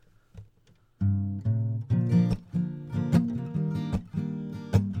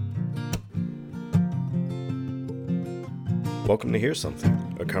Welcome to Hear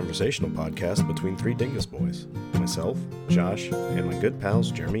Something, a conversational podcast between three Dingus boys. Myself, Josh, and my good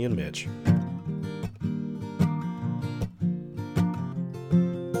pals Jeremy and Mitch.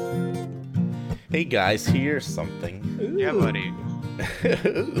 Hey guys, here's something. Yeah, buddy.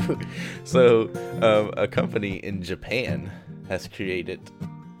 So, a company in Japan has created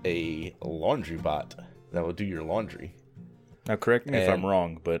a laundry bot that will do your laundry. Now, correct me if I'm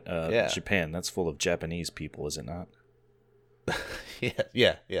wrong, but yeah. Japan, that's full of Japanese people, is it not?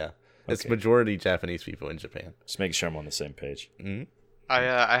 Yeah. It's Okay. majority Japanese people in Japan. Just making sure I'm on the same page. Mm-hmm.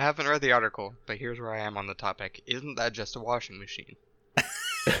 I haven't read the article, but here's where I am on the topic. Isn't that just a washing machine?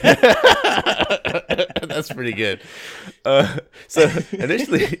 That's pretty good. So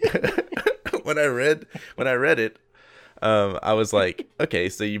initially, when I read it, I was like, okay,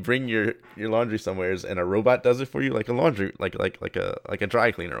 so you bring your laundry somewheres and a robot does it for you, like a laundry, like a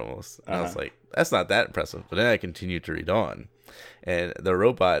dry cleaner almost. And I was like, that's not that impressive. But then I continued to read on, and the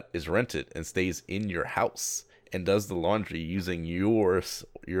robot is rented and stays in your house and does the laundry using your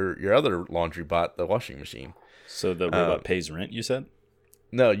other laundry bot, the washing machine. So the robot pays rent, you said?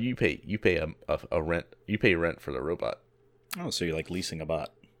 No, you pay a rent. You pay rent for the robot. Oh, so you're like leasing a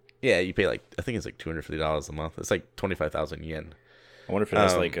bot. Yeah, you pay I think it's like $250 a month. It's like 25,000 yen. I wonder if it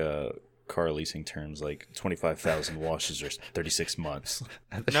has like car leasing terms, like 25,000 washes or 36 months.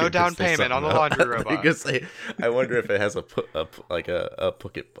 No down payment on the laundry robot. I wonder if it has a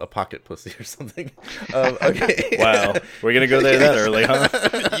pocket pussy or something. Okay. Wow, we're gonna go there that early, huh?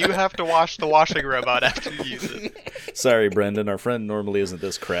 You have to wash the washing robot after you use it. Sorry, Brendan. Our friend normally isn't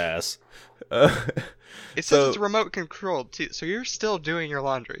this crass. It says it's remote controlled too, so you're still doing your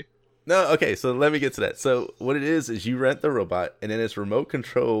laundry. No, okay, so let me get to that. So what it is you rent the robot, and then it's remote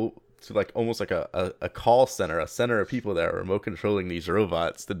control to like almost like a call center, a center of people that are remote controlling these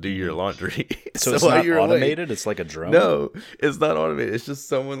robots to do your laundry. So it's not automated? It's like a drone? No, it's not automated. It's just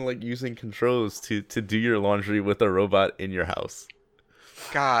someone like using controls to do your laundry with a robot in your house.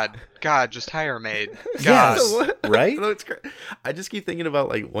 God, just hire a maid. Yes. God. Right? No, it's great. I just keep thinking about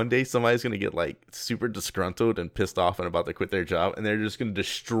like one day somebody's gonna get like super disgruntled and pissed off and about to quit their job, and they're just gonna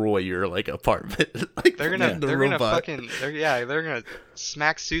destroy your like apartment. Like They're gonna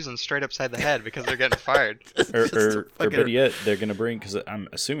smack Susan straight upside the head because they're getting fired. Or better yet, they're gonna bring, because I'm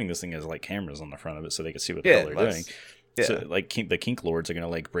assuming this thing has like cameras on the front of it so they can see what the hell they're doing. Yeah. So like the kink lords are gonna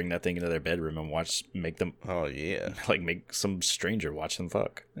like bring that thing into their bedroom and make them. Oh yeah. Like make some stranger watch them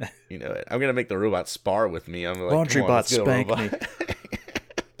fuck. You know it. I'm gonna make the robot spar with me. I'm like, laundry bot spank me.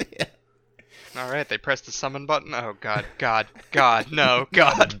 Yeah. All right, they press the summon button. Oh God, no,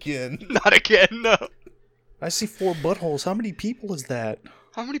 God, Again. not again, no. I see 4 buttholes. How many people is that?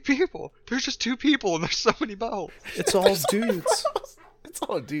 How many people? There's just 2 people, and there's so many buttholes. It's all dudes. It's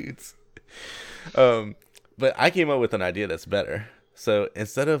all dudes. But I came up with an idea that's better. So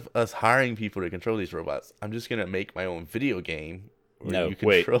instead of us hiring people to control these robots, I'm just gonna make my own video game where you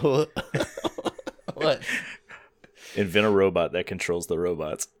control. What? Invent a robot that controls the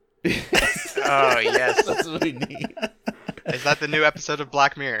robots. Oh yes, That's what we need. Is that the new episode of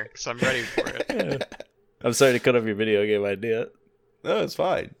Black Mirror? Because I'm ready for it. I'm sorry to cut off your video game idea. No, it's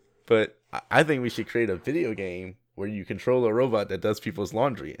fine. But I think we should create a video game where you control a robot that does people's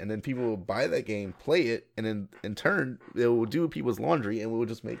laundry, and then people will buy that game, play it, and then in turn it will do people's laundry, and we will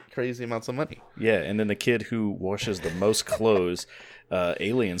just make crazy amounts of money. Yeah, and then the kid who washes the most clothes,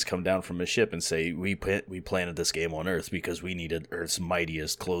 aliens come down from a ship and say, we planted this game on Earth because we needed Earth's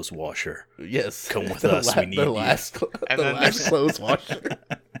mightiest clothes washer. Yes, Come with us, we need the you. last there's- clothes washer.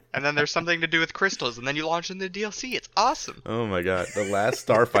 And then there's something to do with crystals, and then you launch into the DLC. It's awesome. Oh my god, the last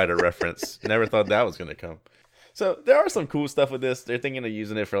Starfighter reference. Never thought that was gonna come. So there are some cool stuff with this. They're thinking of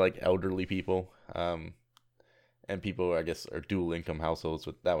using it for like elderly people, and people I guess are dual income households.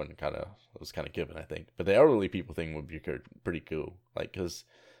 With that one was kind of given, I think. But the elderly people thing would be pretty cool. Like, because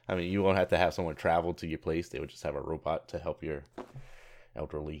I mean, you won't have to have someone travel to your place. They would just have a robot to help your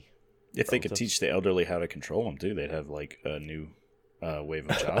elderly. If they could teach the elderly how to control them too, they'd have like a new wave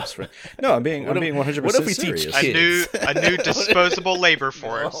of jobs. No, I'm being 100% what if we serious. teach A new disposable labor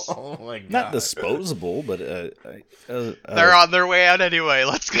force. Oh my god! Not disposable, but They're on their way out anyway.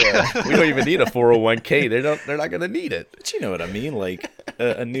 Let's go. Yeah, we don't even need a 401k. They're not gonna need it. But you know what I mean, like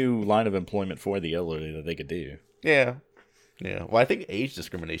a new line of employment for the elderly that they could do. Yeah. Well, I think age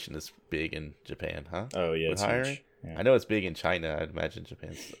discrimination is big in Japan, huh? Oh yeah, With it's hiring. huge. Yeah. I know it's big in China. I'd imagine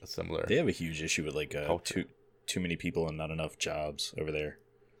Japan's similar. They have a huge issue with like too many people and not enough jobs over there.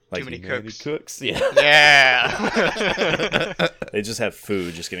 Like, Too many Many cooks. Yeah. Yeah. they just have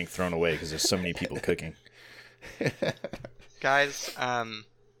food just getting thrown away because there's so many people cooking. Guys,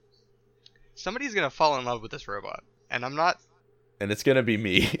 somebody's gonna fall in love with this robot, and I'm not and it's gonna be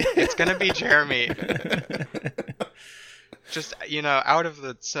me. It's gonna be Jeremy. Just, out of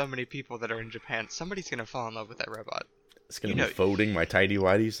the so many people that are in Japan, somebody's gonna fall in love with that robot. It's gonna be folding my tidy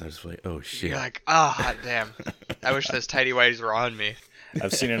whities. I was like, oh shit. You're like, ah, damn. I wish those tidy whities were on me.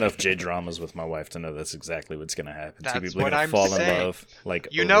 I've seen enough J dramas with my wife to know that's exactly what's gonna happen. That's Two people are what gonna I'm fall saying. in love. Like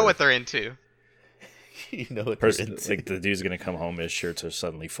You know over- what they're into. You know what? Person, like the dude's gonna come home, his shirts are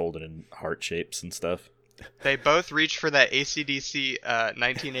suddenly folded in heart shapes and stuff. They both reach for that AC/DC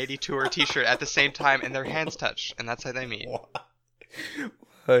 1980 tour T-shirt at the same time, and their hands touch, and that's how they meet.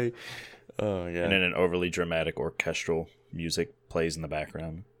 Why? Oh yeah. And then an overly dramatic orchestral music plays in the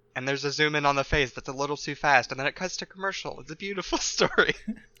background. And there's a zoom in on the face that's a little too fast, and then it cuts to commercial. It's a beautiful story.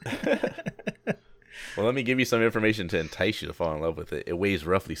 Well, let me give you some information to entice you to fall in love with it. It weighs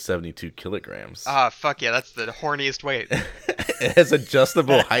roughly 72 kilograms. Ah, fuck yeah, that's the horniest weight. It has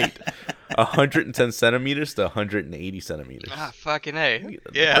adjustable height, 110 centimeters to 180 centimeters. Ah, fucking A.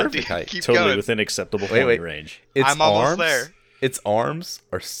 Yeah, Perfect dude, height. keep Totally going. within acceptable Wait, horny wait. range. Its I'm almost arms, there. Its arms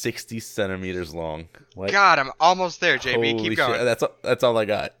are 60 centimeters long. What? God, I'm almost there, JB. Holy Keep going. shit. That's all I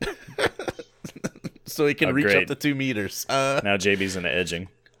got. So it can Oh, reach great. up to 2 meters. Now JB's into edging.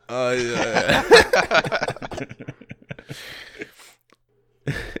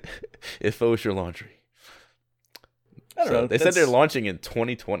 It folds your laundry. I don't know. They said they're launching in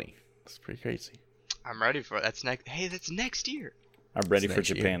 2020. That's pretty crazy. I'm ready for it. That's next. Hey, that's next year. I'm ready It's for next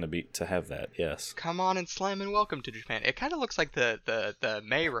year. Japan to have that. Yes. Come on and slam and welcome to Japan. It kind of looks like the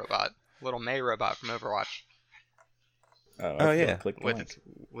Mei robot, little Mei robot from Overwatch. Oh, yeah. Click the With link. its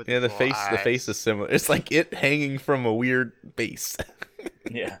with Yeah, its the little face eyes. is similar. It's like it hanging from a weird base.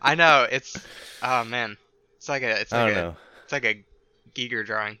 Yeah. I know it's. Oh man, it's like I don't know. it's like a Giger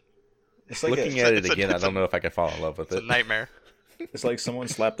drawing. It's like Looking a- at it's it a- again, I it's don't a- know if I can fall in love with It's it. a nightmare. it's like someone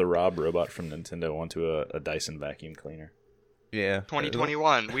slapped the Rob robot from Nintendo onto a Dyson vacuum cleaner. Yeah.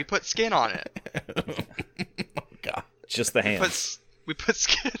 2021. We put skin on it. Oh god. Just the hands. We put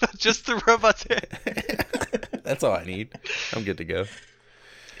skin on just the robot's head. That's all I need. I'm good to go.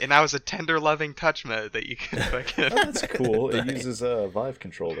 And that was a tender, loving touch mode that you can fucking. That's cool. It uses Vive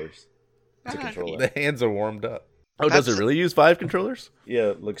controllers to Ah, control The it. hands are warmed up. Oh, does That's- it really use Vive controllers?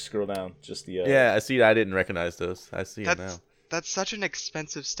 Yeah, look, scroll down. Just the Yeah, I see. I didn't recognize those. I see them now. That's such an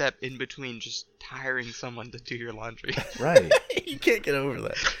expensive step in between just hiring someone to do your laundry. right. You can't get over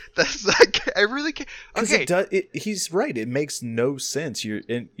that. That's like I really can't. 'Cause Okay, he's right. It makes no sense. You're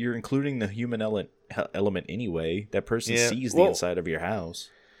including the human element anyway. That person Yeah, sees the well- inside of your house.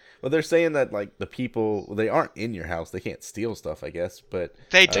 Well, they're saying that like the people they aren't in your house. They can't steal stuff, I guess. But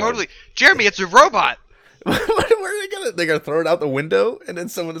they totally. Jeremy, it's a robot. where are they gonna? They're gonna throw it out the window, and then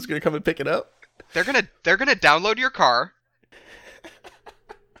someone is gonna come and pick it up. They're gonna download your car.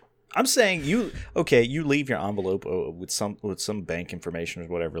 I'm saying you leave your envelope with some bank information or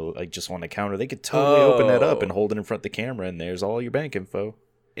whatever, like just on the counter. They could totally open that up and Oh. hold it in front of the camera, and there's all your bank info.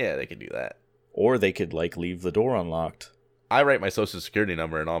 Yeah, they could do that. Or they could like leave the door unlocked. I write my social security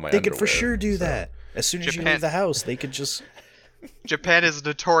number and all my. They could for underwear, sure do so- that. As soon as you Japan- leave the house, they could just. Japan is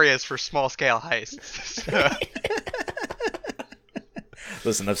notorious for small scale heists. So,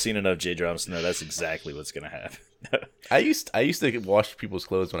 Listen, I've seen enough J dramas to know that's exactly what's gonna happen. I used to wash people's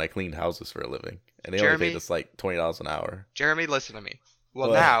clothes when I cleaned houses for a living, and they only Jeremy? paid us like $20 an hour. Jeremy, listen to me. Well,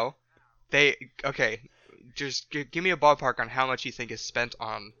 What? now just give me a ballpark on how much you think is spent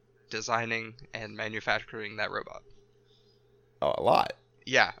on designing and manufacturing that robot. Oh, a lot.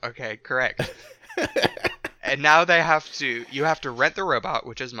 Yeah, okay, correct. And now you have to rent the robot,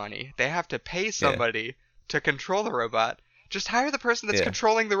 which is money. They have to pay somebody to control the robot. Just hire the person that's Yeah.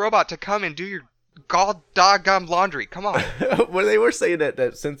 controlling the robot to come and do your god doggone laundry. Come on. Well, they were saying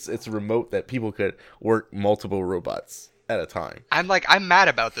that since it's remote, that people could work multiple robots at a time. I'm mad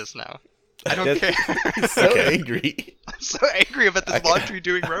about this now. I don't care. I'm so angry. I'm so angry about this laundry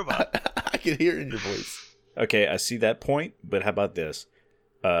doing robot. I can hear it in your voice. Okay, I see that point, but how about this?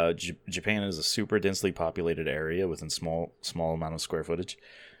 Japan is a super densely populated area within small amount of square footage.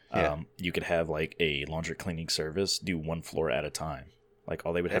 Yeah. You could have like a laundry cleaning service do one floor at a time. Like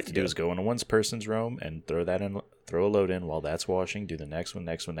all they would have to do Yeah. is go into one person's room and throw a load in while that's washing. Do the next one,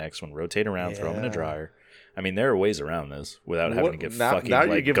 rotate around, throw them in a Yeah. dryer. I mean, there are ways around this without having to get Now fucking you're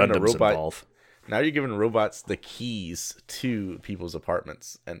like giving a Gundams robot- involved. Now you're giving robots the keys to people's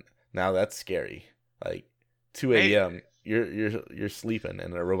apartments, and now that's scary. Like 2 a.m. You're sleeping,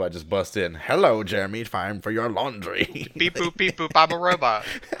 and a robot just busts in. Hello, Jeremy. Time for your laundry. Beep boop beep boop. I'm a robot.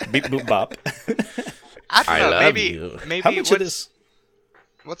 Beep boop bop. I don't I know. love Maybe you. maybe How much of this?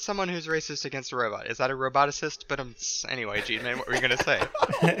 what's someone who's racist against a robot? Is that a roboticist? But anyway, G man, what were you gonna say?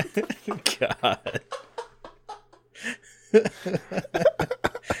 God.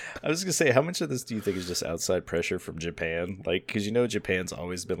 I was gonna say, how much of this do you think is just outside pressure from Japan? Like, because Japan's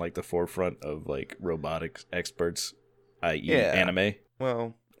always been like the forefront of like robotics experts, i.e., Yeah. anime.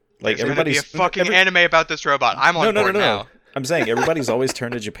 Well, Like There's gonna be a everybody's fucking anime about this robot. I'm on board now. I'm saying everybody's always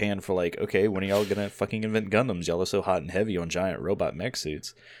turned to Japan for like, okay, when are y'all gonna fucking invent Gundams? Y'all are so hot and heavy on giant robot mech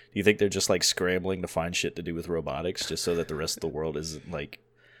suits. Do you think they're just like scrambling to find shit to do with robotics just so that the rest of the world isn't like?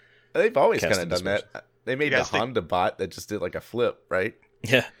 they've always Cast kind of and done that. They made You the guys think- Honda bot that just did like a flip, right?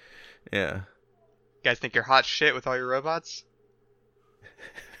 Yeah. Yeah. You guys think you're hot shit with all your robots?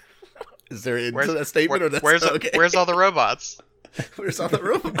 Is there into Where's- that statement or that's Where's okay? where's all the robots? Where's all the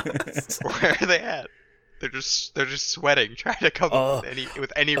robots? Where are they at? They're just sweating, trying to come up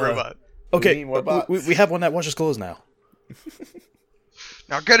with any robot. Okay, need more bots. we have one that washes clothes now.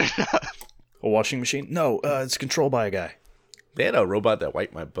 Not good enough. A washing machine? No, it's controlled by a guy. They had a robot that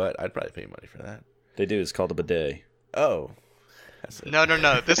wiped my butt. I'd probably pay money for that. They do. It's called a bidet. Oh. That's it.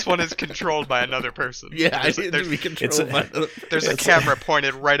 No. This one is controlled by another person. Yeah, There's, I didn't be it's a- controlled by another there's a camera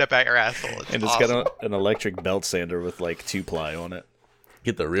pointed right up at your asshole. And it's awesome. got an electric belt sander with like 2-ply on it.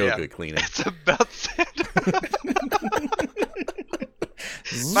 Get the real Yeah. good cleaning. It's a belt sander.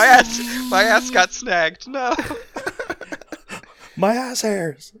 my ass got snagged. No. My ass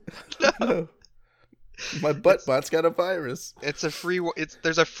hairs. My butt bot's got a virus. It's a free.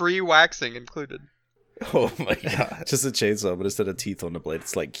 There's a free waxing included. Oh my god. Just a chainsaw, but instead of teeth on the blade,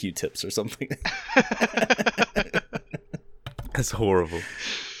 it's like Q-tips or something. That's horrible.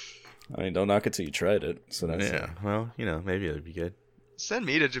 I mean, don't knock it till you tried it. So that's Yeah, well, maybe it'd be good. Send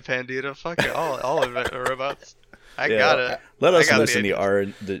me to Japan, dude. I'll fuck it. All of it robots. I Yeah. got it. Let I us got listen to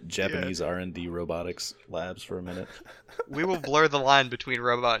the the Japanese R&D robotics labs for a minute. We will blur the line between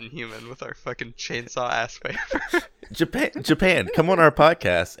robot and human with our fucking chainsaw ass paper. Japan, come on our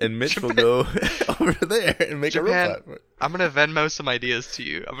podcast, and Mitch will go over there and make Japan, a robot. I'm gonna Venmo some ideas to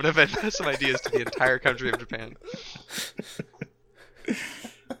you. I'm gonna Venmo some ideas to the entire country of Japan.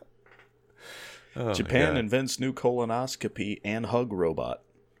 Oh my Japan God. invents new colonoscopy and hug robot.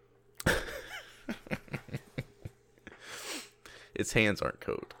 Its hands aren't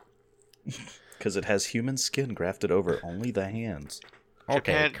code. Because it has human skin grafted over only the hands.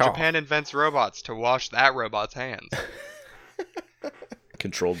 Japan invents robots to wash that robot's hands.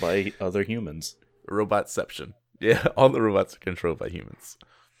 Controlled by other humans. Robotception. Yeah, all the robots are controlled by humans.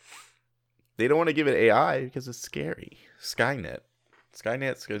 They don't want to give it AI because it's scary. Skynet.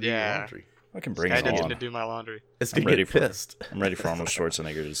 Skynet's gonna do your Yeah. laundry. I can bring I it need on. to do my laundry. It's I'm gonna ready get for it. pissed. I'm ready for Arnold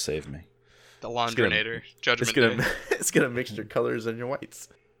Schwarzenegger to save me. The Laundrinator. It's Judgment gonna Day. it's gonna mix your colors and your whites.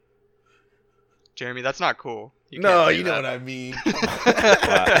 Jeremy, that's not cool. No, you know what I mean.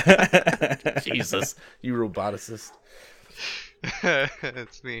 Jesus, you roboticist.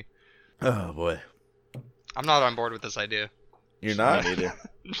 It's me. Oh boy, I'm not on board with this idea. you're not. Me neither.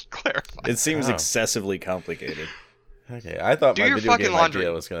 Just clarify. It seems Oh. excessively complicated. Okay, I thought Do my your video fucking game laundry.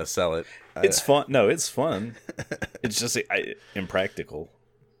 idea was gonna sell it. It's fun. No, it's fun. It's just impractical.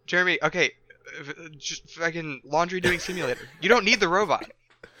 Jeremy, okay, just fucking laundry doing simulator. You don't need the robot.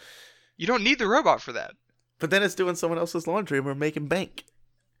 You don't need the robot for that. But then it's doing someone else's laundry, and we're making bank.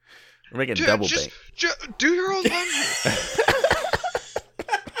 We're making Ju- double just, bank. do your own laundry.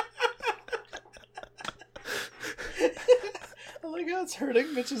 Oh my god, it's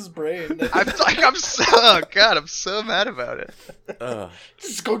hurting Mitch's brain. I'm so mad about it.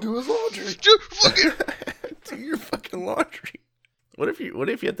 Just go do his laundry. Do your fucking laundry. What if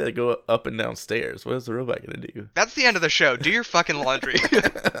you had to go up and down stairs? What is the robot gonna do? That's the end of the show. Do your fucking laundry.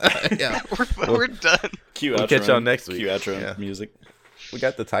 Yeah, we're done. Cue We'll outro. catch y'all next week. Cue outro Yeah. music. we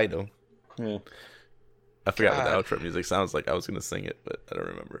got the title. Yeah. I forgot what God. the outro music sounds like. I was gonna sing it, but I don't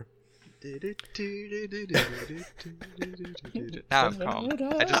remember. Now I'm calm.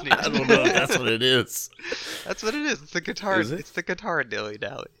 I just need. I don't know if that's what it is. That's what it is. It's the guitar. Is it? It's the guitar dilly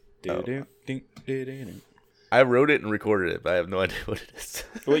dally. I wrote it and recorded it, but I have no idea what it is.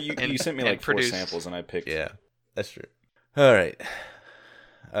 Well, you And- sent me and like 4 produced. samples, and I picked. Yeah, that's true. All right.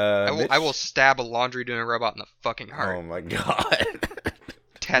 I will stab a laundry doing robot in the fucking heart. Oh my god.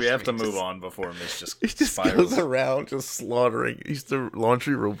 Test We have me. to move on before Mitch just He just spirals. goes around just slaughtering. He's the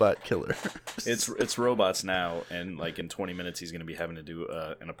laundry robot killer. It's robots now, and like in 20 minutes, he's going to be having to do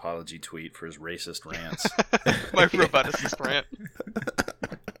an apology tweet for his racist rants. My roboticist rant.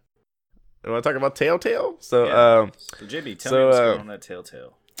 You want to talk about Telltale? So, Yeah. So JB, tell me what's going on that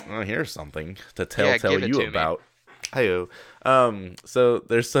Telltale. here's something to Yeah, tell give it you to me. about. Hiyo. So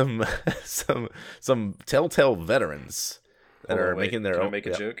there's some some Telltale veterans that Hold are on, wait. making their Can own. I make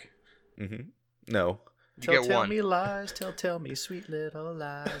a joke? No. You get one. me lies, tell me sweet little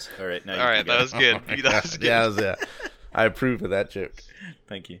lies. All right, now All right, that was good. That was good. Yeah, I approve of that joke.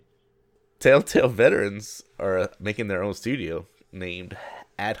 Thank you. Telltale veterans are making their own studio named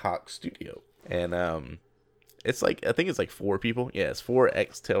Ad Hoc Studio, and it's like I think it's like 4 people. Yeah, it's 4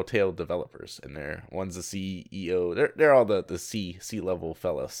 ex-Telltale developers in there. One's the CEO. They're all the C level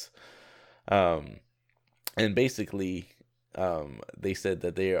fellas. And basically, they said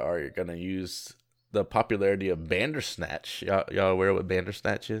that they are gonna use the popularity of Bandersnatch. Y'all aware what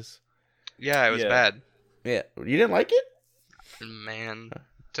Bandersnatch is? Yeah, it was Yeah. bad. Yeah, you didn't like it? Man,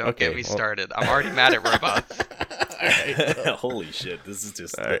 don't Okay, get me well- started. I'm already mad at robots. Holy shit! This is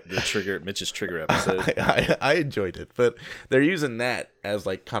just Alright. the trigger, Mitch's trigger episode. I enjoyed it, but they're using that as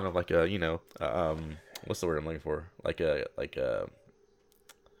like kind of like a what's the word I'm looking for? Like a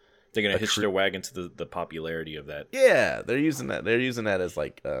They're gonna A hitch cre- their wagon to the popularity of that. yeah, they're using that as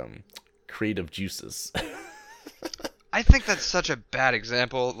like creative juices. I think that's such a bad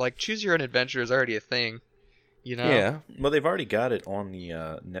example. Like, choose your own adventure is already a thing. You know? Yeah, Well, they've already got it on the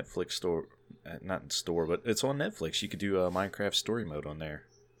Netflix store, not in store, but it's on Netflix. You could do a Minecraft story mode on there.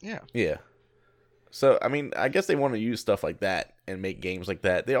 Yeah. yeah. So I mean, I guess they want to use stuff like that and make games like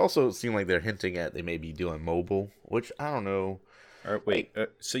that. They also seem like they're hinting at they may be doing mobile, which I don't know. All right, wait.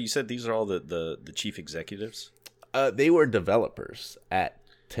 So you said these are all the chief executives? They were developers at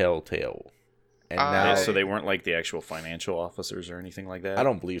Telltale, and now Yeah, so they weren't like the actual financial officers or anything like that? I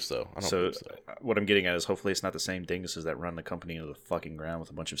don't believe so. I don't So believe so. what I'm getting at is hopefully it's not the same dinguses that run the company into the fucking ground with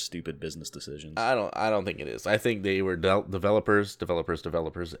a bunch of stupid business decisions. I don't think it is. I think they were developers,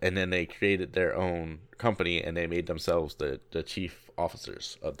 and then they created their own company and they made themselves the chief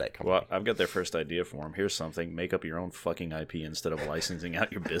officers of that company. Well, I've got their first idea for them. Here's something: make up your own fucking IP instead of licensing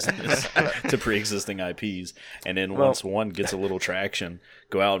out your business to pre-existing IPs. And then once one gets a little traction,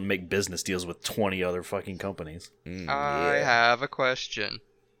 go out and make business deals with 20 other fucking companies. I have a question.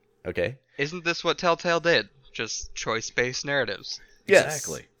 Okay. Isn't this what Telltale did? Just choice-based narratives. Yes.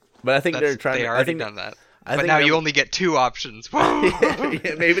 Exactly. But I think they're trying. They to, I already think done that. I But think now they- you only get 2 options.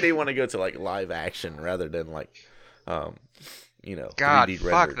 Yeah, maybe they want to go to like live action rather than like, God, 3D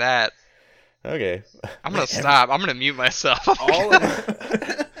fuck rendered. that. Okay. I'm gonna stop. I'm gonna mute myself. All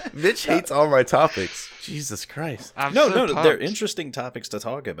of Mitch hates all my topics. Jesus Christ. I'm No, so no, pumped. they're interesting topics to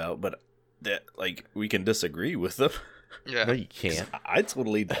talk about, but that like we can disagree with them. Yeah. No, you can't. I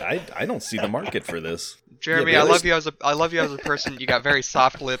don't see the market for this. Jeremy, Yeah, I but love you as a person. You got very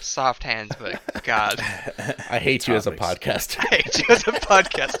soft lips, soft hands, but God, I hate you as a Topics. podcaster. I hate you as a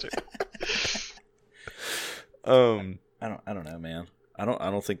podcaster. I don't know, man. I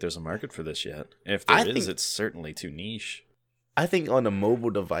don't think there's a market for this yet. If there I is, think- it's certainly too niche. I think on the mobile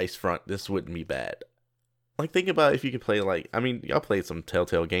device front, this wouldn't be bad. Like, think about if you could play, like, I mean, y'all played some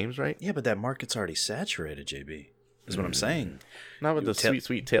Telltale games, right? Yeah, but that market's already saturated, JB. Is what I'm saying. Not with the Tell-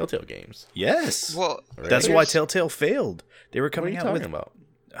 sweet Telltale games. Yes. Well, That's Really? why Telltale failed. They were What are coming you out talking with about?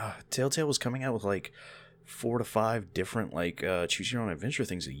 Telltale was coming out with like 4 to 5 different like choose your own adventure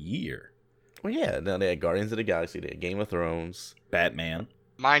things a year. Well, yeah. Now they had Guardians of the Galaxy, they had Game of Thrones, Batman.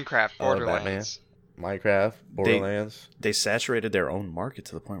 Minecraft, Batman. Borderlands. Minecraft, Borderlands. They saturated their own market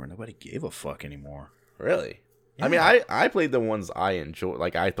to the point where nobody gave a fuck anymore. Really? I mean, I played the ones I enjoy.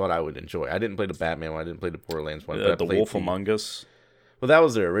 Like, I thought I would enjoy. I didn't play the Batman one. I didn't play the Borderlands one. but I The played Wolf Among Us. Well, that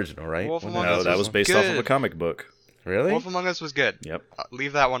was their original, right? Wolf Wasn't Among it? Us No, that was based off of a good. comic book. Really? Wolf Among Us was good. Yep.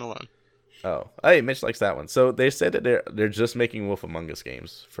 Leave that one alone. Oh, hey, Mitch likes that one. So they said that they're just making Wolf Among Us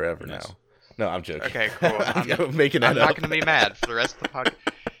games forever Nice. now. No, I'm joking. Okay, cool. I'm making that I'm up. not going to be mad for the rest of the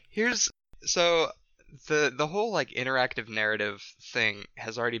podcast. So the whole like interactive narrative thing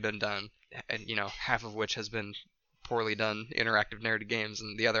has already been done, and half of which has been poorly done interactive narrative games,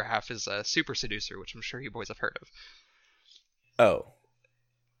 and the other half is Super Seducer, which I'm sure you boys have heard of. Oh,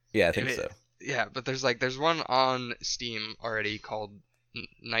 yeah, I think It- so. Yeah, but there's one on Steam already called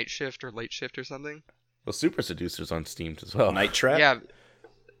Night Shift or Late Shift or something. Well, Super Seducer's on Steam as well. Night Trap. Yeah,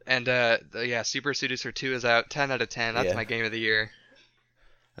 and Super Seducer 2 is out. 10 out of 10. That's Yeah. my game of the year.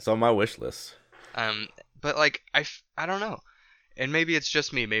 It's on my wish list. But like I don't know, and maybe it's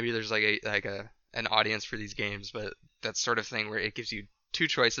just me. Maybe there's like an audience for these games, but that sort of thing where it gives you 2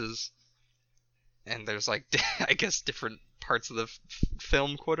 choices, and there's like I guess different parts of the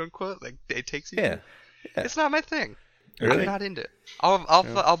film, quote unquote, like it takes you. Yeah. Yeah. It's not my thing. Really? I'm not into it.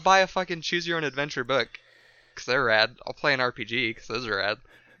 I'll buy a fucking choose your own adventure book because they're rad. I'll play an RPG because those are rad.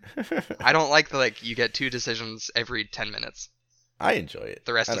 I don't like the you get 2 decisions every 10 minutes. I enjoy it.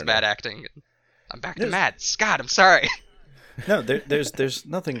 The rest I is don't bad know. acting. I'm back to There's- mad. Scott, I'm sorry. No, there's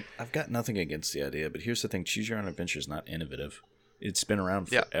nothing. I've got nothing against the idea, but here's the thing: choose your own adventure is not innovative. It's been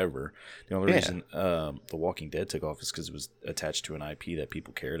around Yeah. forever. The only Yeah. reason The Walking Dead took off is because it was attached to an IP that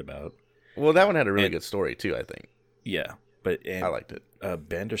people cared about. Well, that one had a really And- good story too. I think. Yeah, but I liked it.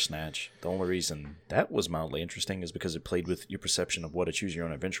 Bandersnatch, the only reason that was mildly interesting is because it played with your perception of what a choose your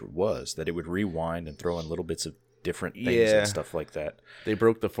own adventure was. That it would rewind and throw in little bits of different things Yeah. and stuff like that. They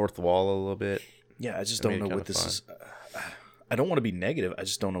broke the fourth wall a little bit. Yeah, I just That don't made it know what kinda this is. I don't want to be negative. I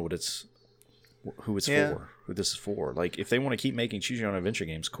just don't know who it's Yeah. for, who this is for. Like, if they want to keep making choose your own adventure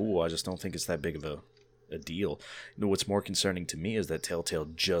games, cool. I just don't think it's that big of a deal. You know, what's more concerning to me is that Telltale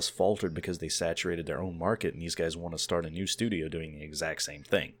just faltered because they saturated their own market, and these guys want to start a new studio doing the exact same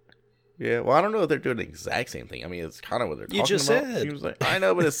thing. Yeah, well, I don't know if they're doing the exact same thing. I mean, it's kind of what they're talking You just about. said. Seems like, I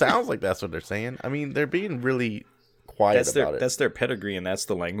know, but it sounds like that's what they're saying. I mean, they're being really quiet about it. That's their pedigree, and that's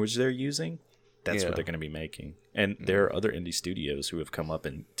the language they're using. That's Yeah. what they're going to be making. And there are other indie studios who have come up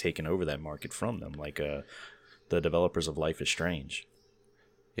and taken over that market from them, like the developers of Life is Strange.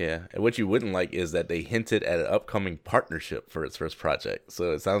 Yeah, and what you wouldn't like is that they hinted at an upcoming partnership for its first project.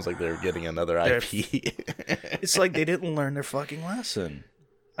 So it sounds like they're getting another IP. It's like they didn't learn their fucking lesson.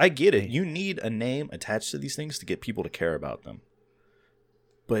 I get it. You need a name attached to these things to get people to care about them.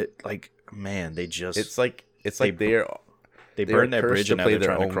 But, like, man, they just... It's like they they're burned that cursed bridge to and now play they're their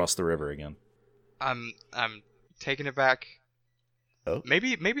trying own- to cross the river again. I'm taking it back. Oh.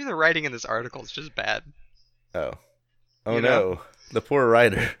 Maybe the writing in this article is just bad. oh You no, know? the poor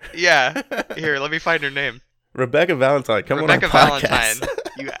writer Yeah. Here, let me find her name. Rebecca Valentine. Come Rebecca on our Valentine.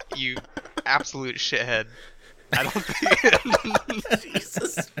 podcast. You absolute shithead. I don't think.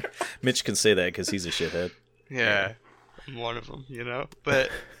 Jesus. Mitch can say that because he's a shithead. Yeah, I'm one of them, you know. But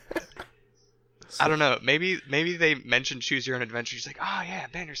I don't know. Maybe they mentioned choose your own adventure. She's like, oh yeah,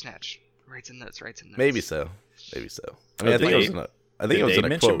 Bandersnatch. Writes in notes. Maybe so. I mean, Oh, I think did it was they- in a. I think it Did was they in a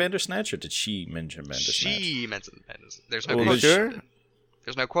mention quote. Bandersnatch, or did she mention Bandersnatch? She mentioned Bandersnatch. There's no Well, quotes. sure?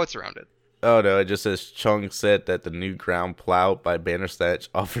 There's no quotes around it. Oh no! It just says Chung said that the new ground plow by Bandersnatch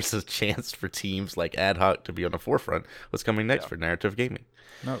offers a chance for teams like Ad Hoc to be on the forefront. What's coming next for narrative gaming?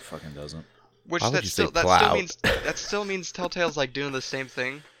 No, it fucking doesn't. Which Why would that you say still plow? that still means Telltale's like doing the same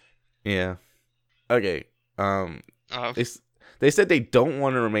thing. Yeah. Okay. Uh, They said they don't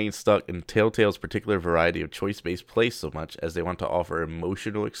want to remain stuck in Telltale's particular variety of choice-based play so much as they want to offer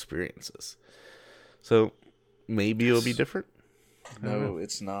emotional experiences. So maybe it'll be different. No,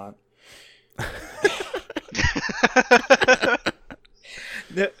 it's not.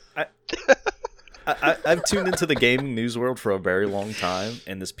 I've tuned into the gaming news world for a very long time,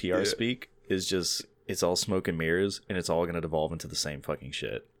 and this PR speak is just, it's all smoke and mirrors, and it's all going to devolve into the same fucking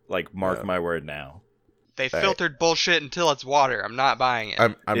shit. Like, mark my word now. They Right. filtered bullshit until it's water. I'm not buying it.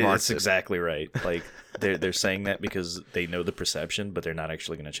 I'm That's marked it. exactly right. Like, they're saying that because they know the perception, but they're not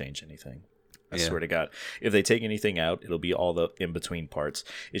actually going to change anything. I Yeah. swear to God, if they take anything out, it'll be all the in between parts.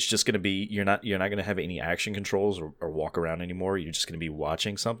 It's just going to be you're not going to have any action controls or walk around anymore. You're just going to be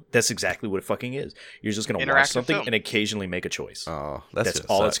watching something. That's exactly what it fucking is. You're just going to watch Interactive something film. and occasionally make a choice. Oh, That's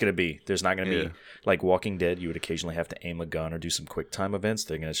all it's going to be. There's not going to Yeah. be like Walking Dead. You would occasionally have to aim a gun or do some quick time events.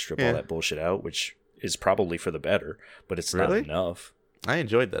 They're going to strip all Yeah. that bullshit out, which is probably for the better, but it's Really? not enough. I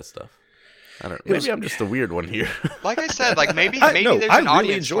enjoyed that stuff. I don't. It was- Maybe I'm just the weird one here. Like I said, like maybe I there's really an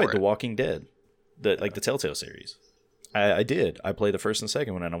audience enjoyed for The it. Walking Dead, the Telltale series. I did. I played the first and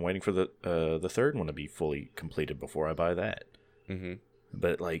second one, and I'm waiting for the third one to be fully completed before I buy that. hmm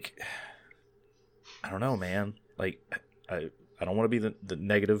But like, I don't know, man. Like, I don't want to be the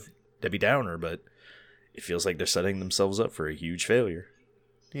negative Debbie Downer, but it feels like they're setting themselves up for a huge failure.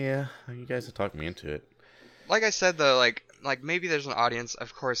 Yeah, you guys have talked me into it. Like I said though, like maybe there's an audience.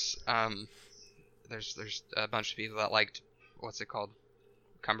 Of course, there's a bunch of people that liked what's it called,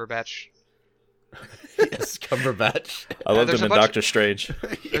 Cumberbatch. Yes, Cumberbatch. I loved there's him a in bunch- Doctor Strange.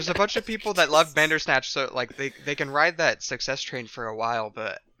 There's a bunch of people that love Bandersnatch, so like they can ride that success train for a while.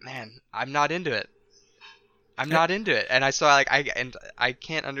 But man, I'm not into it. I'm not into it, and I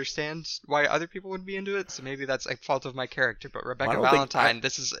can't understand why other people would be into it. So maybe that's a fault of my character. But Rebecca don't think Valentine,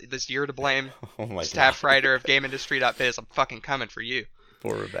 this year to blame. Oh my Staff god. writer of GameIndustry.biz, I'm fucking coming for you.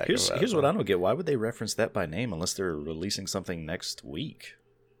 Poor Rebecca. Here's what I don't get. Why would they reference that by name unless they're releasing something next week?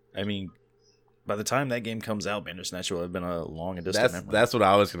 I mean, by the time that game comes out, Bandersnatch will have been a long and distant memory. That's what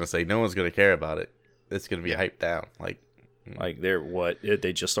I was gonna say. No one's gonna care about it. It's gonna be hyped down. Like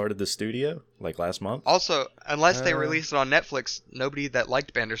they just started the studio like last month. Also, unless they Uh. release it on Netflix, nobody that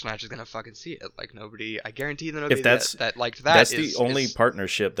liked Bandersnatch is gonna fucking see it. Like nobody, I guarantee that nobody that's- that liked that That's is- the only is-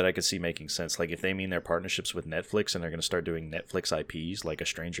 partnership that I could see making sense. Like if they mean their partnerships with Netflix and they're going to start doing Netflix IPs like a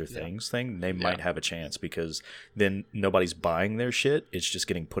Stranger Things thing, they might have a chance because then nobody's buying their shit. It's just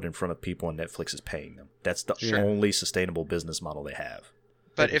getting put in front of people and Netflix is paying them. That's the Sure. only sustainable business model they have.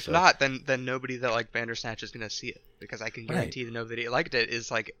 But Maybe if so. not, then nobody that liked Bandersnatch is gonna see it, because I can guarantee that nobody that liked it is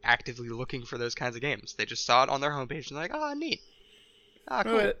like actively looking for those kinds of games. They just saw it on their homepage and they're like, oh, neat. Ah,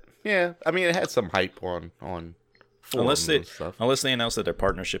 cool. But, yeah, I mean, it had some hype on Unless forums they and stuff. unless they announce that their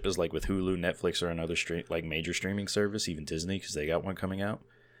partnership is like with Hulu, Netflix, or another major streaming service, even Disney, because they got one coming out.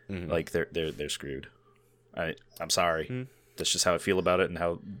 Mhm. Like they're screwed. I'm sorry. Mhm. That's just how I feel about it, and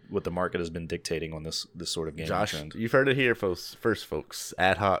what the market has been dictating on this sort of gaming Josh, trend. you've heard it here first, folks.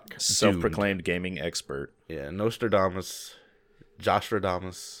 Ad hoc, Self-proclaimed gaming expert. doomed. Yeah, Nostradamus,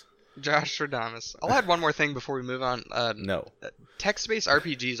 Jostradamus. Josh Radamus. I'll add one more thing before we move on. No, Text-based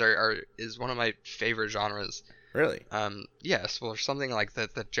RPGs is one of my favorite genres. really. Yes, well, something like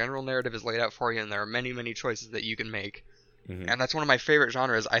that. The general narrative is laid out for you, and there are many, many choices that you can make. Mhm. And that's one of my favorite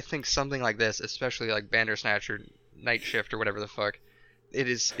genres. I think something like this, especially like Bandersnatch or Night Shift or whatever the fuck, it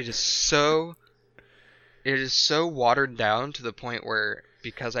is so watered down to the point where,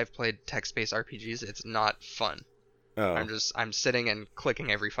 because I've played text-based RPGs, it's not fun. Oh, I'm sitting and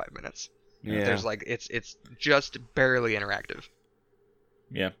clicking every 5 minutes. yeah. There's like it's just barely interactive.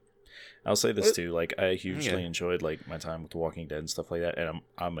 Yeah, I'll say this too. Like I hugely Yeah. enjoyed like my time with The Walking Dead and stuff like that, and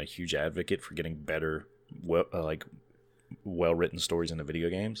I'm a huge advocate for getting better, well written stories into video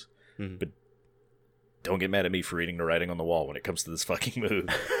games. Mhm. But don't get mad at me for reading the writing on the wall when it comes to this fucking move.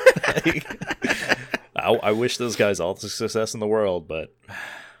 I wish those guys all the success in the world, but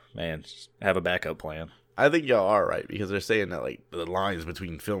man, just have a backup plan. I think y'all are right, because they're saying that like the lines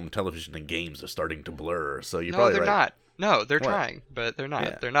between film, television, and games are starting to blur. So you're No, probably they're right. not. No, they're What? trying, but they're not.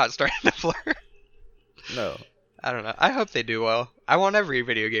 Yeah. They're not starting to blur. No. I don't know. I hope they do well. I want every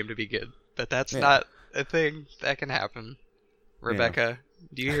video game to be good, but that's Yeah. not a thing that can happen. Rebecca,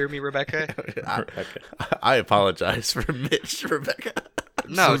 do you hear me, Rebecca? I apologize for Mitch, Rebecca.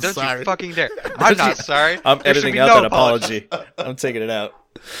 I'm No, so don't sorry. you fucking dare. I'm not sorry. I'm There should editing be out no that apology. I'm taking it out.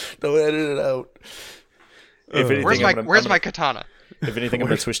 Don't edit it out. If anything, Where's my katana? If anything, I'm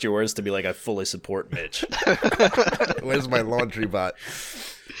gonna twist your words to be like, I fully support Mitch. Where's my laundry bot?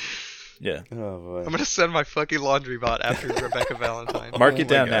 Yeah. Oh boy. I'm gonna send my fucking laundry bot after Rebecca Valentine. Mark Oh it my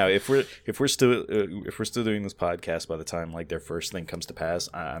down God. now. If we're still doing this podcast by the time like their first thing comes to pass,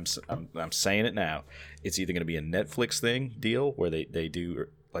 I'm saying it now. It's either going to be a Netflix thing deal where they do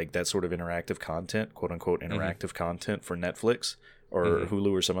like that sort of interactive content, quote unquote interactive content for Netflix or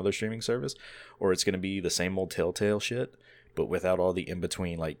Hulu or some other streaming service, or it's going to be the same old Telltale shit, but without all the in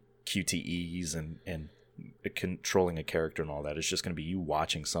between like QTEs and controlling a character and all that. It's just going to be you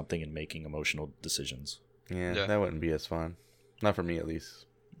watching something and making emotional decisions. Yeah, Yeah. that wouldn't be as fun. Not for me, at least.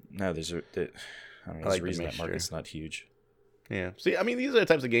 No, there's a I there's like a the reason that mixture. market's not huge. Yeah. See, I mean, these are the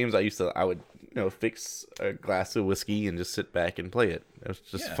types of games I would, fix a glass of whiskey and just sit back and play it. It was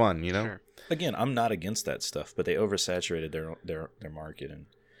just Yeah, fun, you know? Sure. Again, I'm not against that stuff, but they oversaturated their market, and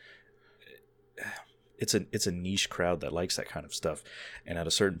it's a niche crowd that likes that kind of stuff. And at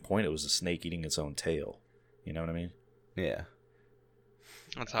a certain point, it was a snake eating its own tail. You know what I mean? Yeah.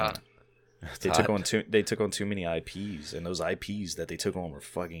 That's hot. They took on too many IPs, and those IPs that they took on were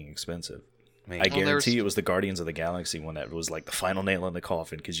fucking expensive. Man. I there guarantee was- it was the Guardians of the Galaxy one that was like the final nail in the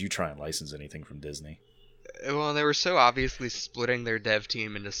coffin, because you try and license anything from Disney. Well, they were so obviously splitting their dev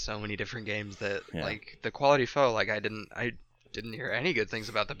team into so many different games that Yeah. like the quality fell. Like I didn't hear any good things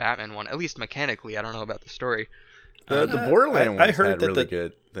about the Batman one, at least mechanically. I don't know about the story. The Borderlands I ones heard had that really the-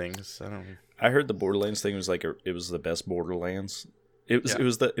 good things. I don't. I heard the Borderlands thing was like it was the best Borderlands. It was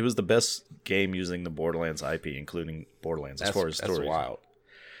Yeah. it was the best game using the Borderlands IP, including Borderlands as far as That's stories. wild.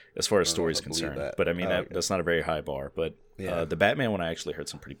 As far as I don't know stories if I believe concerned, that. but I mean Oh, okay. that's not a very high bar. But Yeah. the Batman one, I actually heard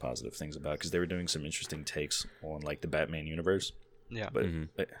some pretty positive things about because they were doing some interesting takes on like the Batman universe. Yeah, But Mhm.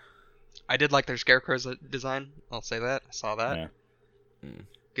 I did like their Scarecrow's design. I'll say that. I saw that. yeah.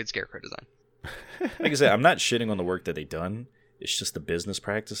 Good Scarecrow design. Like I said, I'm not shitting on the work that they done. It's just the business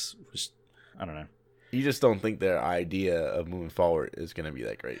practice was, I don't know. You just don't think their idea of moving forward is going to be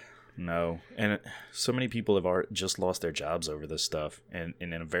that great. No, and so many people have just lost their jobs over this stuff, and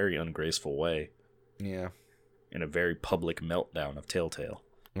in a very ungraceful way, Yeah. in a very public meltdown of Telltale.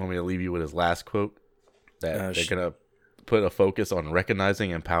 You want me to leave you with his last quote? That they're Sh- going to put a focus on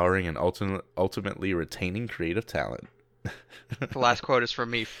recognizing, empowering, and ultimately retaining creative talent. The last quote is from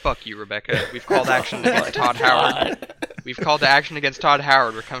me. Fuck you, Rebecca. We've called action against Todd Howard. We've called to action against Todd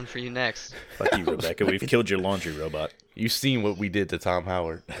Howard. We're coming for you next. Fuck you, Rebecca. We've killed your laundry robot. You've seen what we did to Tom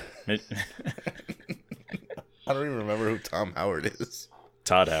Howard. It- I don't even remember who Tom Howard is.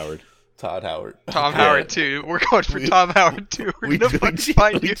 Todd Howard. Todd Howard. Tom Yeah. Howard too. We're going for Tom Howard too. We're gonna fucking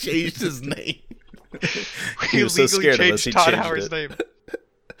find you. changed his name. He We was so legally scared of us, changed he Todd changed Howard's it. name.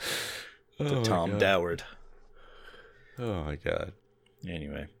 Oh my Tom God. Doward. Oh my God.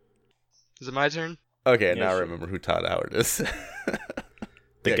 Anyway, Is it my turn? Okay, Yeah, now I sure. remember who Todd Howard is. the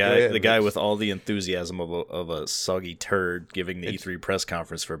Yeah, go guy, ahead, the guy Mitch. with all the enthusiasm of a soggy turd giving the It's- E3 press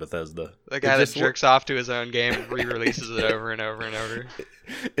conference for Bethesda. The guy that just jerks off to his own game and re-releases it over and over and over.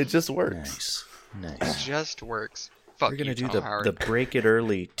 It just works. Nice, It nice. just works. Fuck We're gonna you, do Tom Howard. the break it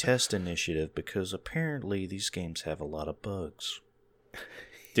early test initiative because apparently these games have a lot of bugs.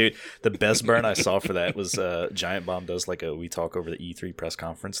 Dude, the best burn I saw for that was Giant Bomb does like a we talk over the E3 press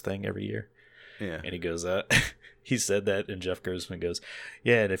conference thing every year. Yeah. And he goes, he said that, and Jeff Gersman goes,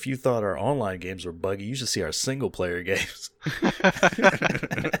 yeah, and if you thought our online games were buggy, you should see our single player games.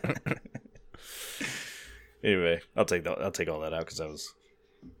 Anyway, I'll take all that out because I was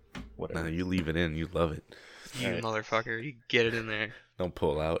whatever. No, you leave it in. You love it. You Alright. motherfucker. You get it in there. Don't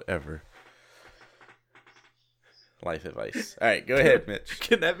pull out ever. Life advice. All right, go ahead, Mitch.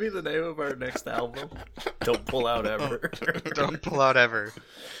 Can that be the name of our next album? Don't pull out ever. Don't pull out ever.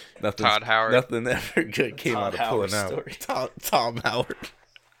 Nothing. Todd Howard. Nothing ever good came Todd out of Howard pulling out. story. Tom Howard.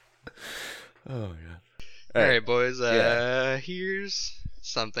 Oh god. All right, boys. Yeah. Here's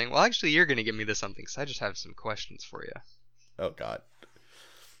something. Well, actually, you're gonna give me this something because I just have some questions for you. Oh god.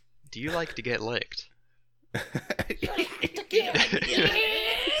 Do you like to get licked?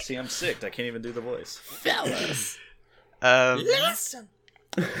 See, I'm sick. I can't even do the voice. Fellas. Listen.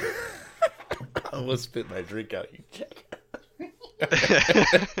 I almost spit my drink out. You check.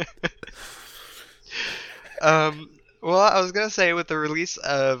 Well, I was gonna say with the release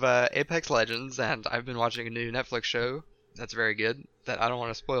of Apex Legends, and I've been watching a new Netflix show that's very good that I don't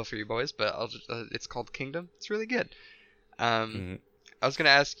want to spoil for you boys, but I'll just, it's called Kingdom. It's really good. Mhm. I was gonna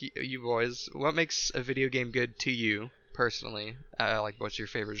ask you boys, what makes a video game good to you personally? Like, what's your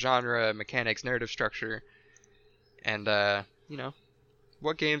favorite genre, mechanics, narrative structure, and you know,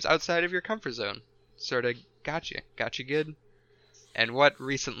 what games outside of your comfort zone sort of got you good, and what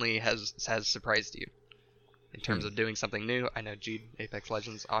recently has surprised you in terms of doing something new? I know, Jude, Apex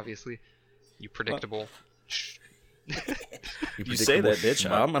Legends, obviously, you predictable. You say that, bitch.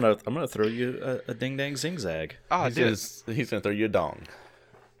 I'm gonna throw you a ding dang zing zag. Oh, dude. He's gonna throw you a dong.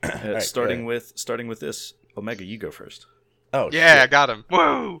 Alright, starting go with this. Omega, you go first. Oh Yeah, I shit. got him.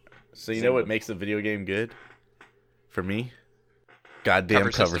 Woo! So you know what makes a video game good? For me? Goddamn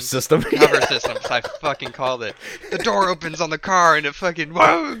Cover cover system. system. Cover systems. I fucking called it. The door opens on the car and it fucking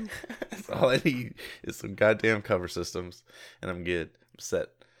whoa. That's all I need is some goddamn cover systems, and I'm good. I'm set.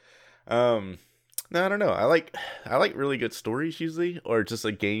 No, I don't know. I like really good stories usually, or just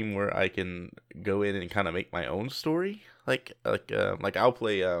a game where I can go in and kind of make my own story. Like I'll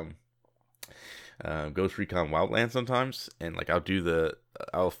play Ghost Recon Wildlands sometimes, and like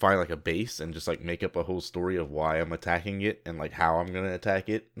I'll find like a base and just like make up a whole story of why I'm attacking it and like how I'm gonna attack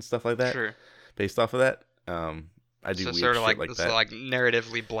it and stuff like that. Sure. Based off of that, I do So weird sort of shit like, like so that. like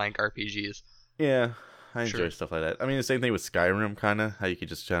narratively blank RPGs. Yeah, I enjoy Sure. stuff like that. I mean, the same thing with Skyrim, kind of how you could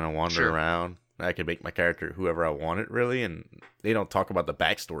just kind of wander Sure. around. I could make my character whoever I wanted, really, and they don't talk about the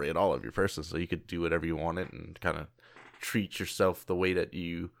backstory at all of your person, so you could do whatever you wanted and kind of treat yourself the way that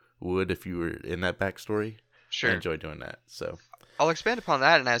you would if you were in that backstory. I Sure. enjoy doing that. So I'll expand upon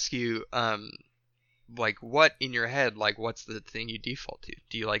that and ask you, like, what in your head, like, what's the thing you default to?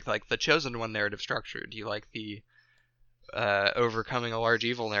 Do you like the Chosen One narrative structure? Do you like the overcoming a large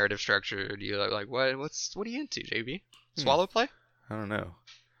evil narrative structure? Or do you like what are you into, JB? Swallow play? I don't know.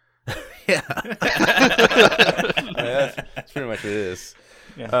 Yeah, that's pretty much what it is.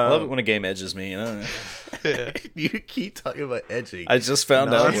 Yeah, I love it when a game edges me. Yeah. You keep talking about edging. I just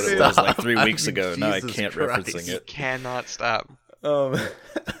found out what it was like 3 Non-stop. weeks ago. Now I Jesus can't Christ. referencing it. Cannot stop.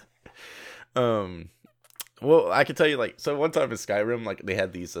 Well, I can tell you, like, so one time in Skyrim, like, they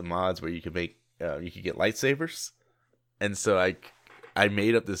had these mods where you could make, you could get lightsabers, and so I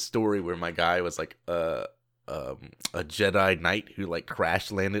made up this story where my guy was like a Jedi Knight who like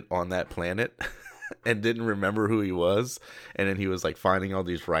crash landed on that planet and didn't remember who he was, and then he was like finding all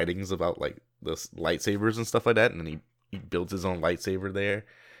these writings about like the lightsabers and stuff like that, and then he built his own lightsaber there,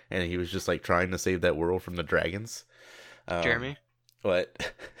 and he was just like trying to save that world from the dragons. Jeremy,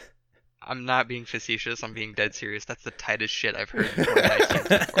 What? I'm not being facetious. I'm being dead serious. That's the tightest shit I've heard in 2019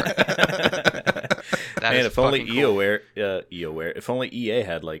 so far. That Man, is if only fucking cool. EOWare, if only EA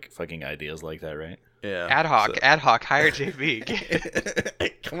had like fucking ideas like that, right? Yeah. Ad hoc, hire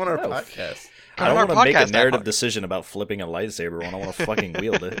JB. Come on our No. podcast. I don't on our want to make a podcast, Ad narrative Hoc. decision about flipping a lightsaber when I want to fucking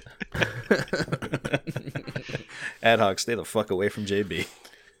wield it. Ad hoc, stay the fuck away from JB.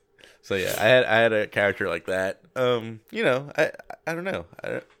 So yeah, I had a character like that. You know, I don't know.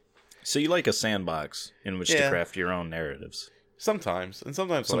 So you like a sandbox in which to Yeah. craft your own narratives. Sometimes, and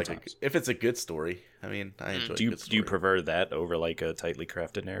sometimes, Sometimes. if it's a good story. I mean, I enjoy. Do you a good do you story. prefer that over like a tightly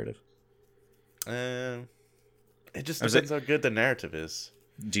crafted narrative? It just Is depends how good the narrative is.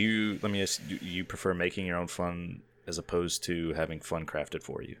 Do you let me ask? Do you prefer making your own fun as opposed to having fun crafted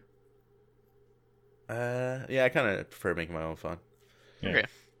for you? Yeah, I kind of prefer making my own fun. Yeah. Okay.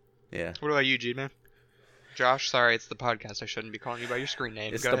 Yeah. What about you, G-Man? Josh, sorry, it's the podcast. I shouldn't be calling you by your screen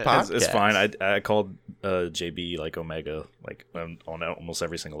name. It's Go the ahead. pod- It's Podcasts. fine. I called JB like Omega like on almost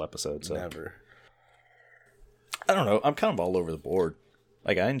every single episode. So Never. I don't know. I'm kind of all over the board.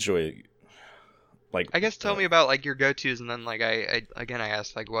 Like I enjoy. Like I guess tell me about like your go-tos, and then like I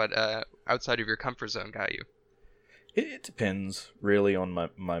asked like what outside of your comfort zone got you. It depends really on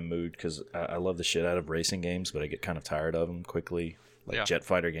my mood because I love the shit out of racing games, but I get kind of tired of them quickly. Like Yeah. jet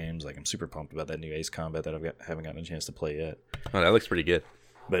fighter games, like I'm super pumped about that new Ace Combat that haven't gotten a chance to play yet. Oh, that looks pretty good.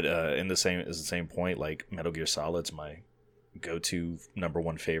 But in the same point, like Metal Gear Solid's my go-to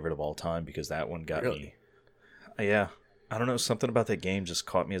 #1 favorite of all time because that one got Really? me. Yeah, I don't know, something about that game just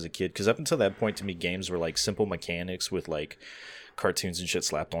caught me as a kid. Because up until that point, to me, games were like simple mechanics with like cartoons and shit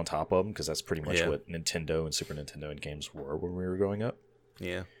slapped on top of them. Because that's pretty much Yeah. what Nintendo and Super Nintendo and games were when we were growing up.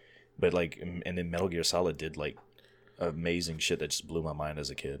 Yeah. But like, and then Metal Gear Solid did like amazing shit that just blew my mind as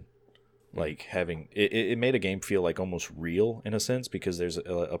a kid. Like having it made a game feel like almost real in a sense because there's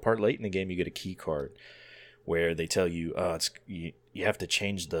a part late in the game you get a key card where they tell you you have to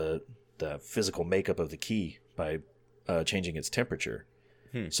change the physical makeup of the key by changing its temperature.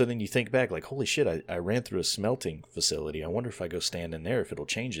 So then you think back like, holy shit, I ran through a smelting facility. I wonder if I go stand in there if it'll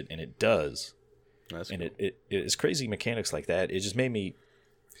change it, and it does. That's And cool. it's crazy mechanics like that. It just made me.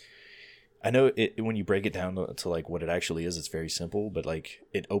 I know when you break it down to like what it actually is, it's very simple, but like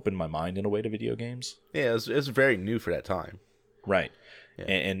it opened my mind in a way to video games. Yeah, it's very new for that time. Right. Yeah.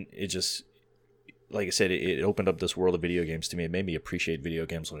 And it just, like I said, it opened up this world of video games to me. It made me appreciate video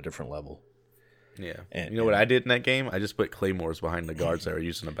games on a different level. Yeah. And- You know what I did in that game? I just put claymores behind the guards that were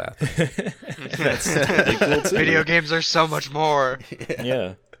using the bathroom. That's pretty cool too. Video games are so much more.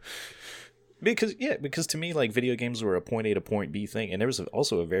 Yeah. Because to me, like video games were a point A to point B thing, and there was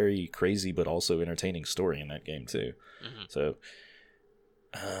also a very crazy but also entertaining story in that game too. So,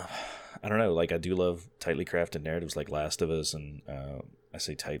 I don't know. Like I do love tightly crafted narratives like Last of Us, and I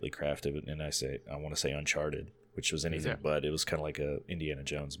say tightly crafted, and I want to say Uncharted, which was anything but. It was kind of like a Indiana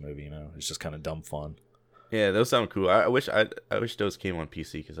Jones movie, you know. It's just kind of dumb fun. Yeah, those sound cool. I wish those came on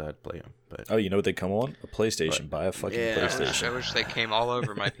PC because I'd play them. But Oh, you know what they come on? A PlayStation. Buy a fucking Yeah. PlayStation. I wish they came all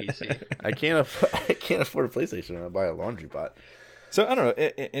over my PC. I can't afford a PlayStation when I buy a laundry bot. So I don't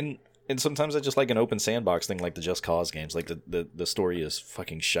know, and sometimes I just like an open sandbox thing, like the Just Cause games. Like the story is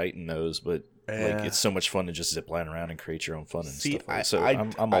fucking shite in those, but Yeah. like it's so much fun to just zip line around and create your own fun and See, stuff. Like that. I- So I-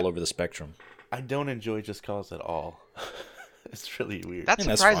 I'm I- all over the spectrum. I don't enjoy Just Cause at all. It's really weird. That Yeah,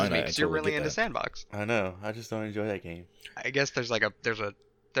 that's surprises fine. me I because you're totally really get into that. sandbox. I know. I just don't enjoy that game. I guess there's like there's a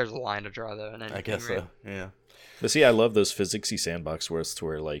line to draw though. In anything, I guess right? so. Yeah. But see, I love those physicsy sandbox where it's to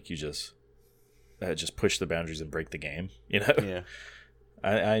where like you just push the boundaries and break the game. You know, Yeah.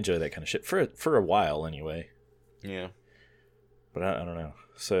 I enjoy that kind of shit for a while anyway. Yeah. But I don't know.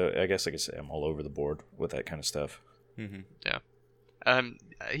 So I guess I could say I'm all over the board with that kind of stuff. Mm-hmm. Yeah.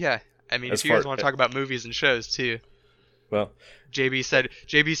 I mean, As if you guys far- want to talk about movies and shows too, Well, JB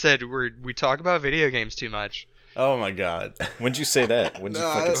said we talk about video games too much. Oh my god. when'd you say that? When'd you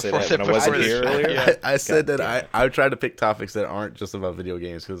No, fucking say before that? When I wasn't the- here earlier? Yeah. I said God that damn I try to pick topics that aren't just about video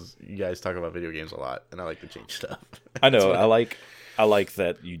games because you guys talk about video games a lot, and I like to change stuff. I know. I like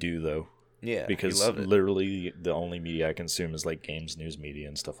that you do though, Yeah, because you love it. literally the only media I consume is like games, news media,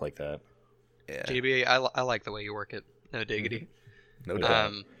 and stuff like that. Yeah, JB, I like the way you work it. No diggity. no doubt.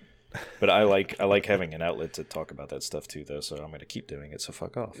 Um, But I like having an outlet to talk about that stuff too, though. So I'm gonna keep doing it. So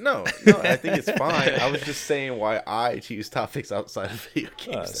fuck off. No, I think it's fine. I was just saying why I choose topics outside of video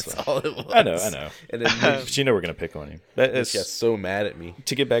games. that's That's fine. all it was. I know. And then But you know we're gonna pick on you. That Mitch got is, so mad at me.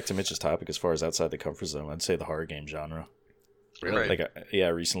 to get back to Mitch's topic, as far as outside the comfort zone, I'd say the horror game genre. Really? Right. Like, I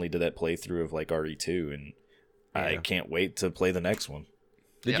recently did that playthrough of like RE2, and I Yeah. can't wait to play the next one.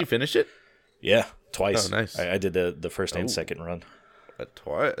 Did Yeah. you finish it? Yeah, twice. Oh, nice. I did the first and Oh. second run.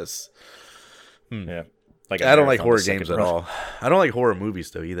 Twice. Yeah, like I don't like marathoned horror the second games at run. all. I don't like horror movies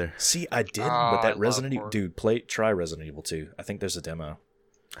though either. See, I did, Oh, but I that love Resident Evil, horror. dude, try Resident Evil 2. I think there's a demo.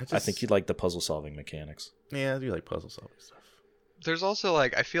 I think you'd like the puzzle solving mechanics. Yeah, I do like puzzle solving stuff. there's also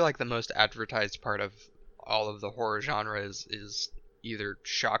like I feel like the most advertised part of all of the horror genre is either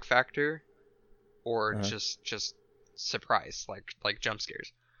shock factor or Uh-huh. just surprise, like jump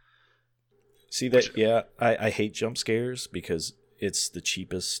scares. See that? Yeah, I hate jump scares because it's the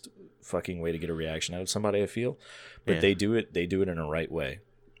cheapest fucking way to get a reaction out of somebody, I feel. But Yeah. they do it in a right way.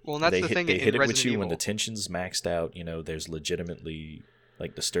 Well, and that's they the hit, thing they in hit it Resident with you Evil. when the tension's maxed out. You know, there's legitimately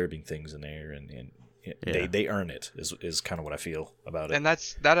like disturbing things in there, and Yeah. they earn it. Is kind of what I feel about it. And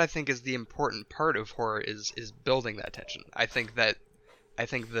that I think is the important part of horror is building that tension. I think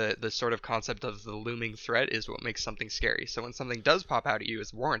the sort of concept of the looming threat is what makes something scary. So when something does pop out at you,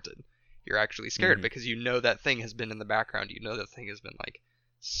 it's warranted. You're actually scared Mhm. because you know that thing has been in the background. You know that thing has been like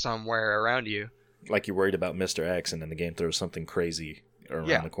somewhere around you. Like you're worried about Mr. X, and then the game throws something crazy around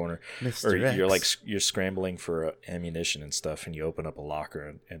Yeah. the corner, Mr. or you're like X. you're scrambling for ammunition and stuff, and you open up a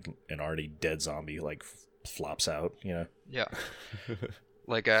locker, and an already dead zombie like flops out. You know, Yeah.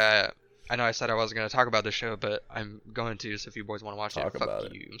 Like I know I said I wasn't going to talk about the show, but I'm going to. So if you boys want to watch Talk it, fuck about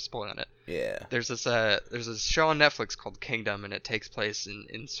it. you. I'm spoiling it. Yeah. There's this show on Netflix called Kingdom, and it takes place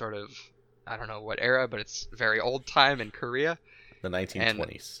in sort of, I don't know what era, but it's very old time in Korea. The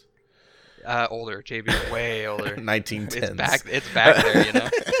 1920s. Older, JB, way older. 1910s. It's back there, you know.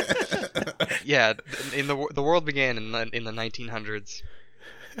 Yeah, in the world began in the 1900s.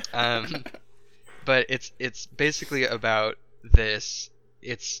 But it's basically about this.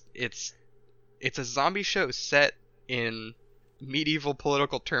 It's a zombie show set in medieval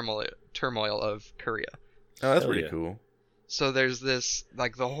political turmoil of Korea. Oh, that's Hell pretty yeah. cool. So there's this,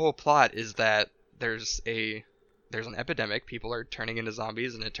 like, the whole plot is that there's an epidemic. People are turning into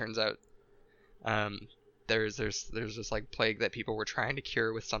zombies, and it turns out there's this like plague that people were trying to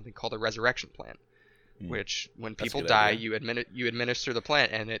cure with something called a resurrection plant, which when That's a people good die, idea. you administer the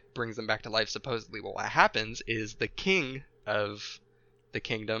plant, and it brings them back to life supposedly. Well, what happens is the king of the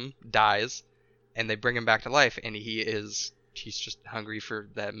kingdom dies, and they bring him back to life, and he's just hungry for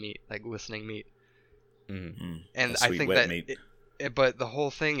that meat, like glistening meat. Mhm. And That I sweet think wet that meat. but the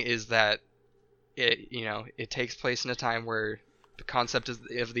whole thing is that it takes place in a time where the concept of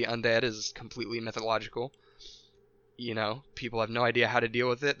the undead is completely mythological. You know, people have no idea how to deal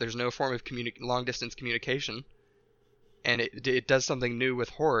with it. There's no form of long distance communication, and it does something new with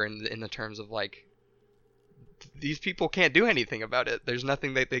horror in the terms of, like, these people can't do anything about it. There's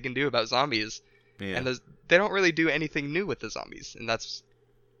nothing that they can do about zombies, Yeah. and they don't really do anything new with the zombies, and that's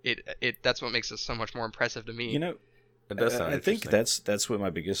that's what makes it so much more impressive to me. You know, It does sound I think interesting. that's what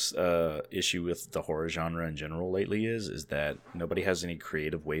my biggest issue with the horror genre in general lately is that nobody has any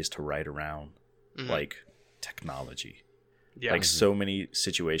creative ways to write around Mhm. like technology. Yeah. Like so many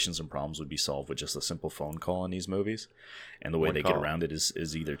situations and problems would be solved with just a simple phone call in these movies, and the way One they call. get around it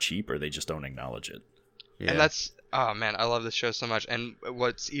is either cheap or they just don't acknowledge it. Yeah. And that's, oh man, I love this show so much. And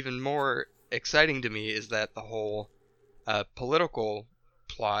what's even more exciting to me is that the whole political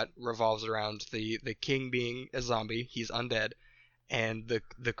plot revolves around the king being a zombie, he's undead, and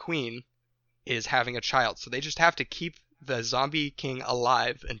the queen is having a child. So they just have to keep the zombie king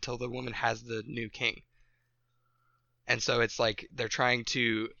alive until the woman has the new king. And so it's like they're trying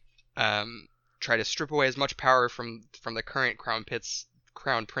to try to strip away as much power from the current crown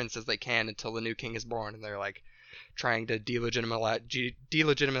prince as they can until the new king is born, and they're like trying to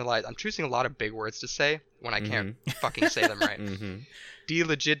delegitimize. I'm choosing a lot of big words to say when I can't fucking say them right. Mhm.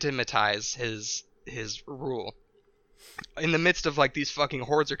 Delegitimize his rule in the midst of, like, these fucking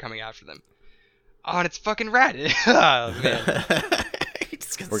hordes are coming after them. Oh, and it's fucking rad. Oh, man. He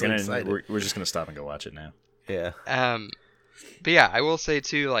just gets We're so gonna excited. we're just gonna stop and go watch it now. Yeah. But yeah, I will say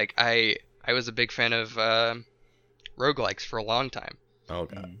too, like, I was a big fan of roguelikes for a long time. Oh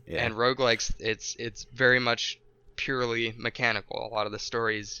god. Yeah. And roguelikes, it's very much purely mechanical. A lot of the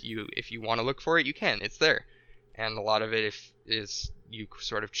stories, if you want to look for it, you can. It's there. And a lot of it is you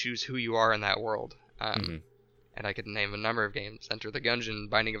sort of choose who you are in that world. Mhm. And I could name a number of games: Enter the Gungeon,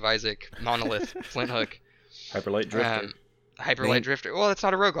 Binding of Isaac, Monolith, Flint Hook, Hyperlight Drifter. Hyper Light Drifter. Well, it's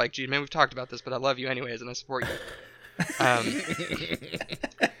not a roguelike, Gene. Man, we've talked about this, but I love you anyways, and I support you.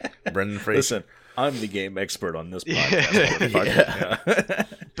 Brendan Fraser. Listen, I'm the game expert on this Yeah. podcast.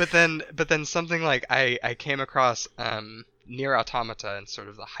 But then something like I came across Nier Automata in sort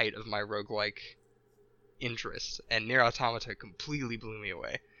of the height of my roguelike interest, and Nier Automata completely blew me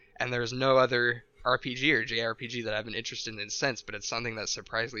away. And there's no other RPG or JRPG that I've been interested in since, but it's something that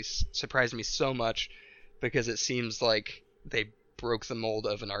surprised me so much because it seems like they broke the mold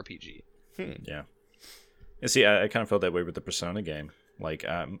of an RPG. Yeah. And see, I kind of felt that way with the Persona game. Like,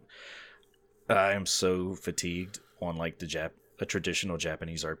 I am so fatigued on like a traditional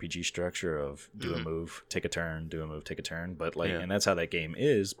Japanese RPG structure of do a move, take a turn, do a move, take a turn. But like, and that's how that game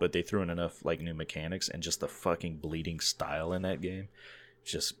is. But they threw in enough like new mechanics and just the fucking bleeding style in that game.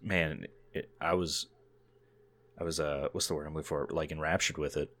 Just man, I was what's the word I'm looking for? Like enraptured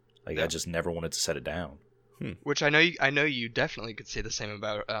with it. Like I just never wanted to set it down. Which I know you definitely could say the same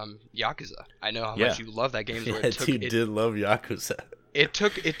about Yakuza. I know how much you love that game. Yeah, dude did love Yakuza. It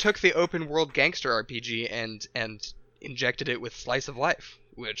took the open world gangster RPG and injected it with slice of life.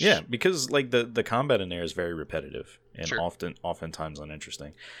 Which because like the combat in there is very repetitive and Sure. oftentimes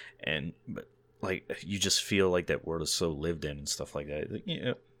uninteresting, but like you just feel like that world is so lived in and stuff like that. Like, you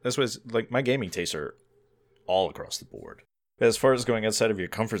know, that's what it's, like my gaming tastes are all across the board. As far as going outside of your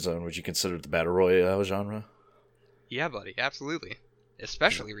comfort zone, would you consider the battle royale genre? Yeah, buddy, absolutely.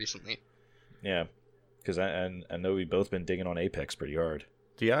 Especially recently. Yeah, because I know we've both been digging on Apex pretty hard.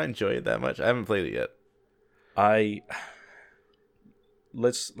 Do y'all enjoy it that much? I haven't played it yet.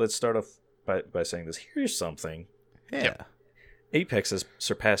 Let's start off by saying this. Here's something. Yeah. Apex has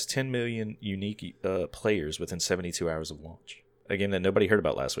surpassed 10 million unique players within 72 hours of launch. A game that nobody heard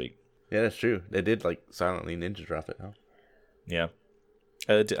about last week. Yeah, that's true. They did like silently ninja drop it, huh? Yeah.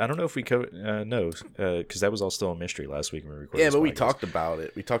 I don't know if we no, because that was all still a mystery last week when we recorded. Yeah, but this we podcast. talked about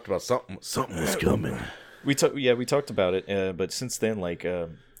it. We talked about something was coming. We talked about it, but since then, like, I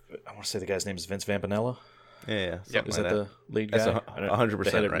want to say the guy's name is Vince Vampinella. Yeah, Is that the lead guy? That's 100%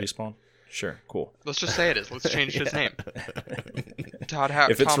 The head of right. Respawn? Sure, cool. Let's just say it is. Let's change his name.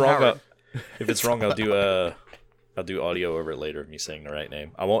 If it's Tom wrong, Howard. if it's wrong, I'll do audio over it later of me saying the right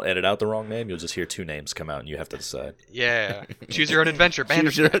name. I won't edit out the wrong name. You'll just hear two names come out, and you have to decide. Yeah. Choose your own adventure.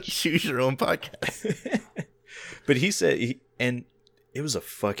 Choose your own podcast. But he said, and it was a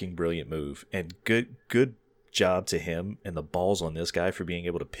fucking brilliant move, and good job to him and the balls on this guy for being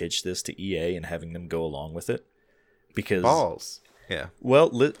able to pitch this to EA and having them go along with it. Because Balls. Yeah. well,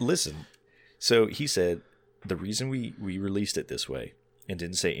 listen. So he said the reason we released it this way and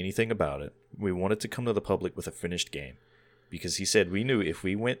didn't say anything about it, we wanted to come to the public with a finished game. Because he said we knew if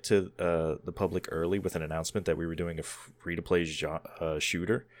we went to the public early with an announcement that we were doing a free-to-play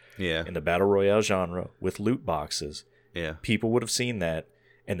shooter Yeah. in the Battle Royale genre with loot boxes, Yeah. people would have seen that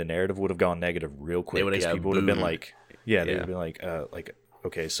and the narrative would have gone negative real quick. would've Because got people would have been booed. like, they Yeah. would have been like,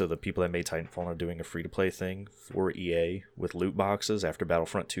 okay, so the people that made Titanfall are doing a free-to-play thing for EA with loot boxes after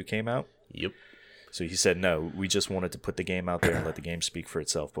Battlefront 2 came out. Yep. So he said, no, we just wanted to put the game out there and let the game speak for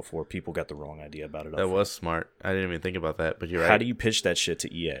itself before people got the wrong idea about it. That was smart. I didn't even think about that, but you're right. How do you pitch that shit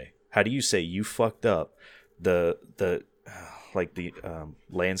to EA? How do you say you fucked up the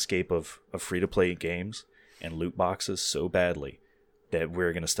landscape of free-to-play games and loot boxes so badly that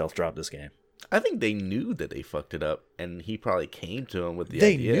we're going to stealth drop this game? I think they knew that they fucked it up, and he probably came to him with the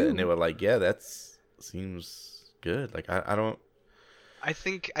They idea, knew. and they were like, "Yeah, that seems good." Like, I don't. I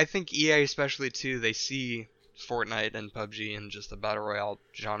think EA especially too, they see Fortnite and PUBG and just the battle royale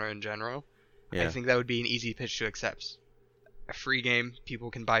genre in general. Yeah. I think that would be an easy pitch to accept. A free game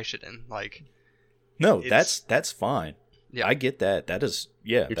people can buy shit in. Like, No, It's- that's fine. Yeah. I get that. That is,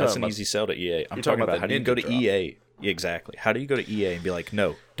 You're that's talking an about- easy sell to EA. I'm you're talking talking about about how the do you go to ninja drop. EA? Yeah, exactly. How do you go to EA and be like,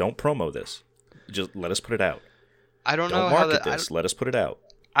 no, don't promo this. Just let us put it out. I don't know Don't how market that. this. Let us put it out.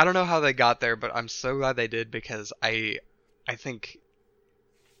 I don't know how they got there, but I'm so glad they did because I think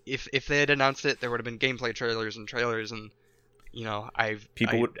if they had announced it, there would have been gameplay trailers and you know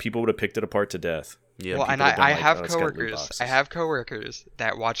People would have picked it apart to death. Yeah. well, people and have been I like, have "Oh, it's got loot coworkers. boxes." I have coworkers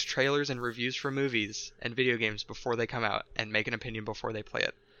that watch trailers and reviews for movies and video games before they come out and make an opinion before they play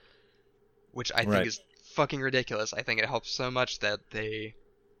it, which I Right. think is fucking ridiculous. I think it helps so much that they,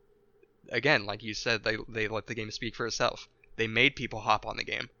 again, like you said, they let the game speak for itself. They made people hop on the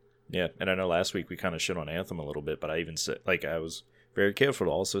game. Yeah, and I know last week we kind of shit on Anthem a little bit, but I even said, like, I was very careful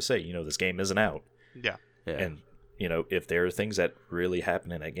to also say, you know, this game isn't out. Yeah. Yeah. And, you know, if there are things that really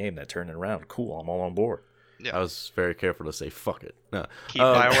happen in that game that turn it around, cool, I'm all on board. Yeah. I was very careful to say "fuck it." No. Keep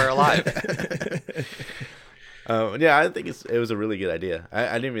BioWare alive. Yeah, I think it was a really good idea.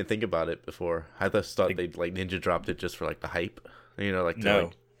 I didn't even think about it before. I just thought they like ninja dropped it just for like the hype, you know, like to,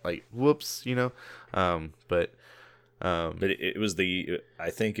 No. like whoops, you know. But But it was I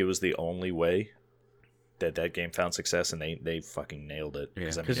think it was the only way that game found success, and they fucking nailed it.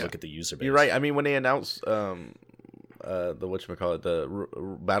 Because Yeah, I mean, 'cause look at the user base. you're right. I mean, when they announced the whatchamacallit, the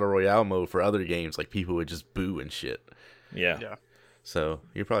battle royale mode for other games, like people would just boo and shit. Yeah. Yeah. So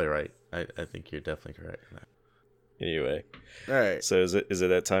you're probably right. I think you're definitely correct. Anyway, All right. so is it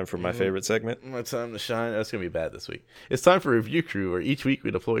that time for my favorite segment? My time to shine. That's gonna be bad this week. It's time for Review Crew, where each week we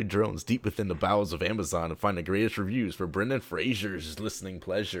deploy drones deep within the bowels of Amazon and find the greatest reviews for Brendan Fraser's listening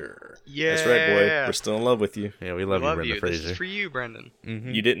pleasure. Yeah. That's right, boy. We're still in love with you. Yeah, we love, Love you, you. Brendan This Fraser. is for you, Brendan.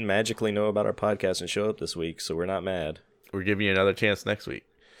 Mhm. You didn't magically know about our podcast and show up this week, so we're not mad. We're giving you another chance next week.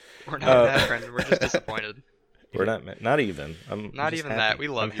 We're not mad, Brendan. We're just disappointed. We're not mad. Not even. I'm Not just even happy. that. We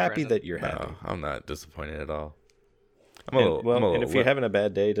love I'm you, happy Brendan. that you're happy. No, I'm not disappointed at all. I'm a little. And if you're having a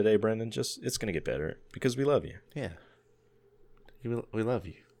bad day today, Brendan, it's gonna get better because we love you. Yeah, we love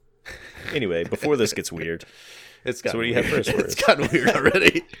you. Anyway, before this gets weird, It's so what do you have first for It's us? gotten weird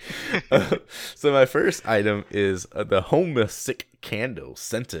already. So my first item is the Homesick candle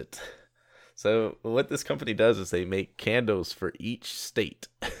scented. So what this company does is they make candles for each state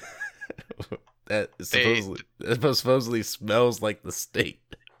that supposedly smells like the state.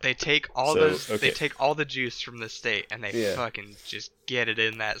 They take all So, those. okay. They take all the juice from the state and they Yeah. fucking just get it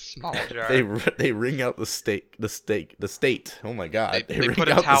in that small jar. They wring out the state. Oh my god! They wring put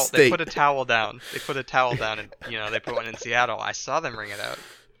a out towel. the steak. They put a towel down. They put a towel down, and they put one in Seattle. I saw them wring it out.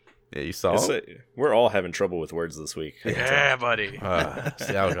 Yeah, you saw. We're all having trouble with words this week. Yeah, buddy. It's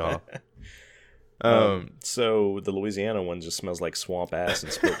the alcohol. So the Louisiana one just smells like swamp ass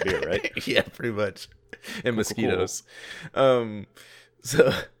and spilt beer, right? Yeah, pretty much. And Cool. mosquitoes.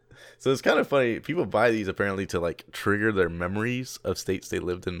 So it's kind of funny. People buy these apparently to like trigger their memories of states they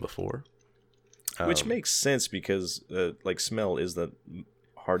lived in before. Which makes sense because like smell is the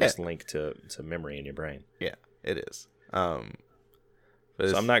hardest link to memory in your brain. Yeah, it is.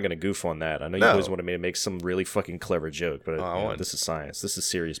 So I'm not going to goof on that. I know you No. always wanted me to make some really fucking clever joke, but I want- this is science. This is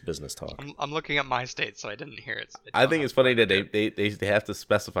serious business talk. I'm looking at my state, so I didn't hear it. So I think it's funny that they have to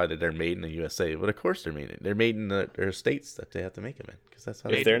specify that they're made in the USA, but of course they're made in their states that they have to make them in because that's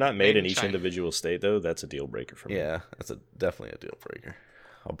how. If they're not made made in in each China. individual state, though, that's a deal breaker for me. Yeah, that's definitely a deal breaker.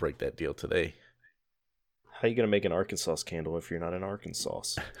 I'll break that deal today. How you going to make an Arkansas candle if you're not in Arkansas?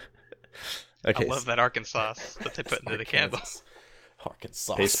 Okay, I love that Arkansas that they put into the candles.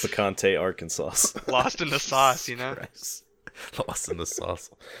 Arkansas. Pace Picante, Arkansas. Lost in the sauce, you know. Christ. Lost in the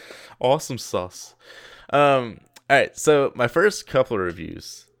sauce. Awesome sauce. All right, so my first couple of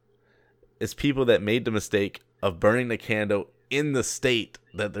reviews is people that made the mistake of burning the candle in the state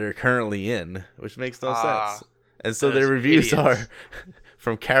that they're currently in, which makes no sense. And so their those reviews idiots. are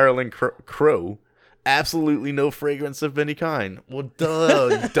from Carolyn Crow. Absolutely no fragrance of any kind. Well,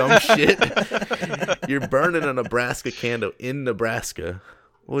 duh, you dumb shit. You're burning a Nebraska candle in Nebraska.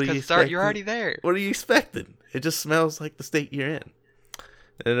 What do you Because expect? you're already there. What are you expecting? It just smells like the state you're in.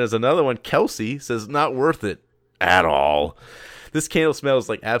 And there's another one. Kelsey says, not worth it at all. This candle smells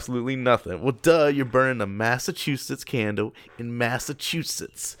like absolutely nothing. Well, duh, you're burning a Massachusetts candle in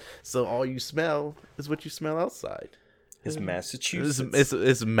Massachusetts. So all you smell is what you smell outside. Is Massachusetts.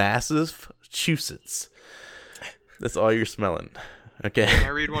 It's Massachusetts. That's all you're smelling. Okay. Can I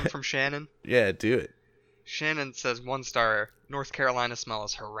read one from Shannon? Yeah, do it. Shannon says 1 star. North Carolina smell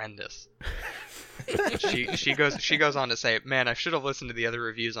is horrendous. she goes on to say, man, I should have listened to the other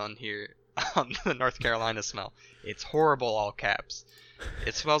reviews on here on the North Carolina smell. It's horrible, all caps.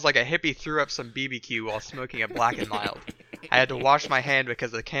 It smells like a hippie threw up some BBQ while smoking a Black and Mild. I had to wash my hand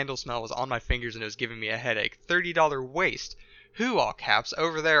because the candle smell was on my fingers and it was giving me a headache. $30 waste. Who, all caps,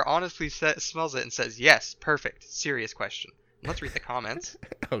 over there honestly smells it and says, yes, perfect. Serious question. Let's read the comments.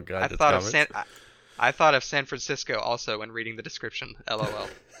 Oh, God. I that's thought comments. of I thought of San Francisco also when reading the description. LOL.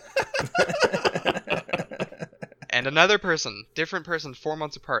 And another person, different person, 4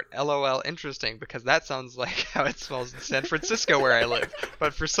 months apart. LOL, interesting, because that sounds like how it smells in San Francisco where I live.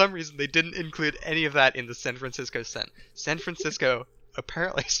 But for some reason, they didn't include any of that in the San Francisco scent. San Francisco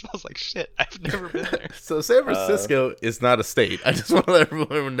apparently smells like shit. I've never been there. So San Francisco is not a state. I just want to let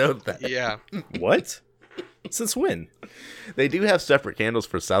everyone know that. Yeah. What? Since when? They do have separate candles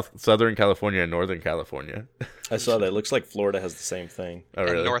for Southern California and Northern California. I saw that. It looks like Florida has the same thing. Oh,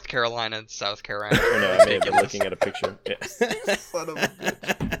 And really? North Carolina and South Carolina. Or no, I may have been looking at a picture. Yeah. Son of a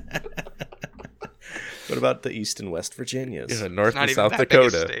bitch. What about the East and West Virginias? Yeah, North It's not and even South that big a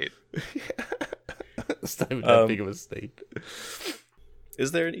Dakota. state. It's not even that big of a state.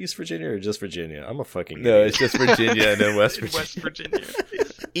 Is there an East Virginia or just Virginia? I'm a fucking No, idiot. it's just Virginia and then West Virginia. West Virginia.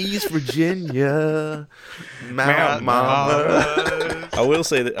 East Virginia. Mount Mama. I will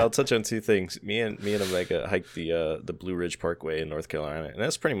say that I'll touch on two things. Me and Omega hiked the Blue Ridge Parkway in North Carolina, and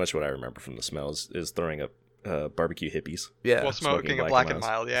that's pretty much what I remember from the smells is throwing up barbecue hippies. Yeah. While smoking a Black and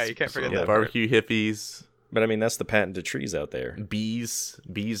Mild. Yeah, you can't forget that. part. Barbecue hippies, But I mean, that's the patented trees out there. bees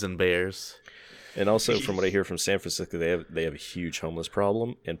and bears. And also, from what I hear from San Francisco, they have a huge homeless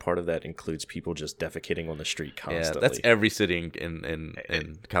problem, and part of that includes people just defecating on the street constantly. Yeah, that's every city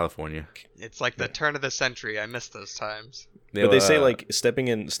in California. It's like the turn of the century. I miss those times. But they say like stepping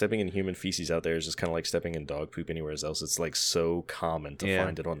in human feces out there is just kind of like stepping in dog poop anywhere else. It's like so common to Yeah.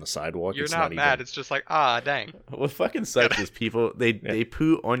 find it on the sidewalk. You're it's not mad. Even... It's just like, ah, dang. what fucking sucks is people they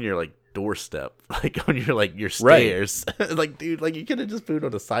poo on your like doorstep, like on your Right. stairs. Like, dude, like you could have just pooed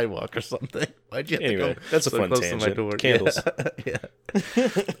on the sidewalk or something. Why'd you have Anyway, to go that's a so fun close to my tangent. door? Candles. Yeah.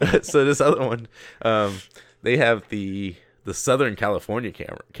 Yeah. So this other one, They have the Southern California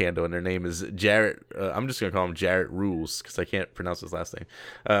candle, and their name is Jarrett. I'm just gonna call him Jarrett Rules because I can't pronounce his last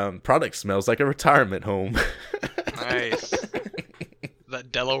name. Product smells like a retirement home. Nice. Is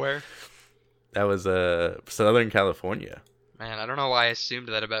that Delaware? That was Southern California. Man, I don't know why I assumed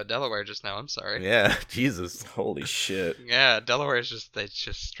that about Delaware just now. I'm sorry. Yeah, Jesus. Holy shit. Yeah, Delaware is it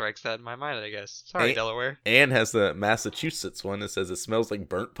just strikes that in my mind, I guess. Sorry, Delaware. Anne has the Massachusetts one that says it smells like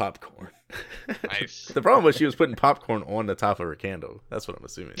burnt popcorn. Nice. The problem was she was putting popcorn on the top of her candle. That's what I'm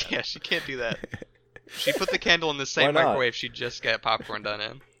assuming. Yeah, she can't do that. She put the candle in the same Why not? microwave she'd just get popcorn done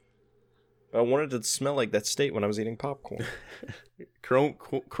in. I wanted it to smell like that state when I was eating popcorn.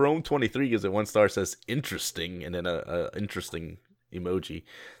 Chrome 23 gives it 1 star, says interesting, and then a interesting emoji.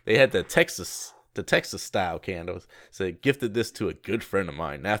 They had the Texas style candles. So gifted this to a good friend of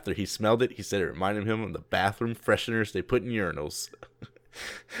mine. After he smelled it, he said it reminded him of the bathroom fresheners they put in urinals.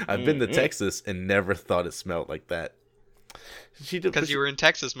 I've been to Texas and never thought it smelled like that. Because you were in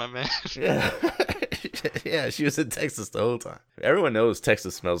Texas, my man. Yeah. Yeah, she was in Texas the whole time. Everyone knows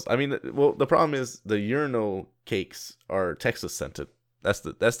Texas smells. I mean, well, the problem is the urinal cakes are Texas scented. That's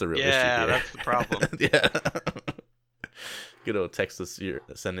the real issue here. Yeah, that's the problem. Yeah. Good old Texas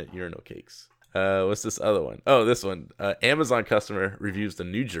scented urinal cakes. What's this other one? Oh, this one. Amazon customer reviews the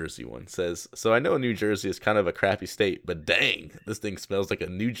New Jersey one. Says, so I know New Jersey is kind of a crappy state, but dang, this thing smells like a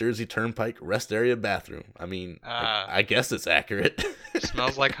New Jersey Turnpike rest area bathroom. I mean, I guess it's accurate.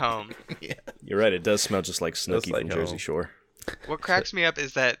 Smells like home. Yeah. You're right, it does smell just like Snooki like from home. Jersey Shore. What cracks me up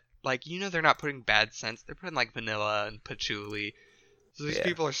is that, like, they're not putting bad scents. They're putting, like, vanilla and patchouli. So these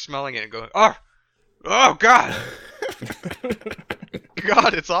people are smelling it and going, oh God.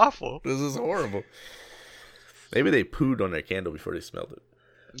 God, it's awful. This is horrible. Maybe they pooed on their candle before they smelled it.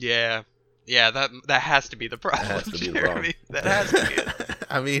 Yeah, that has to be the problem. That has to be the Jeremy. problem. That has to be it.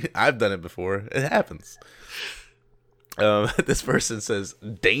 I mean, I've done it before. It happens. This person says,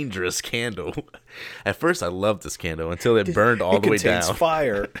 dangerous candle. At first, I loved this candle until it burned all the way down. It contains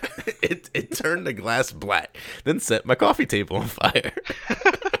fire. It turned the glass black, then set my coffee table on fire.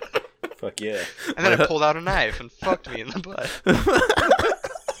 Fuck yeah. And then it pulled out a knife and fucked me in the butt.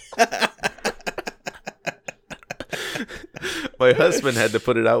 My husband had to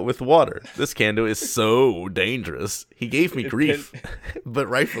put it out with water. This candle is so dangerous. He gave me grief, but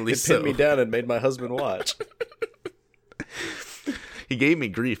rightfully so. It pinned me down and made my husband watch. He gave me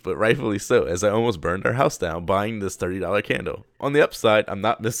grief, but rightfully so, as I almost burned our house down buying this $30 candle. On the upside, I'm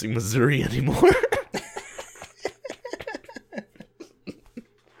not missing Missouri anymore.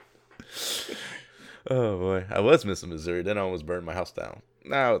 Oh boy, I was missing Missouri, then I almost burned my house down.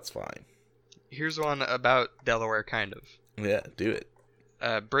 Now it's fine. Here's one about Delaware, kind of. Yeah, do it.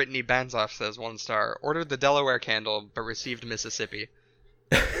 Brittany Banzoff says 1 star. Ordered the Delaware candle, but received Mississippi.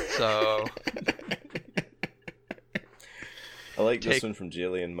 So... I like this one from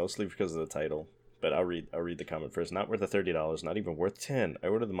Jillian, mostly because of the title. But I'll read the comment first. Not worth the $30, not even worth $10. I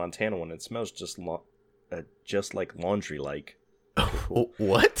ordered the Montana one. It smells just like laundry like. Cool.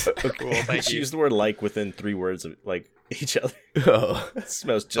 What? Cool, thank she you. used the word like within 3 words of like each other. Oh. It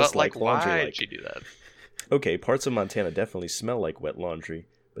smells just but, like laundry why'd like. she do that? Okay, parts of Montana definitely smell like wet laundry,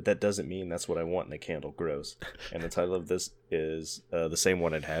 but that doesn't mean that's what I want in a candle. Gross. And the title of this is the same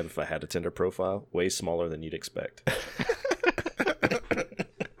one I'd have if I had a Tinder profile, way smaller than you'd expect.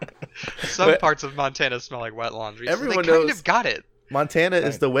 Some parts of Montana smell like wet laundry. Everyone so they kind knows of got it. Montana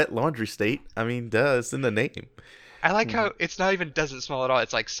is the wet laundry state. I mean, duh, it's in the name. I like how it's not even doesn't smell at all.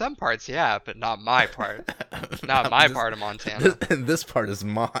 It's like some parts, yeah, but not my part. Not my part of Montana. And this part is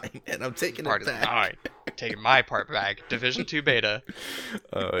mine, and I'm taking Part it is back. mine. Taking my part back. Division 2 beta.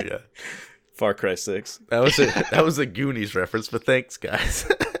 Oh yeah, Far Cry 6. that was a Goonies reference, but thanks,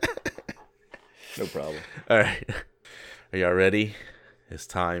 guys. No problem. All right, are y'all ready? It's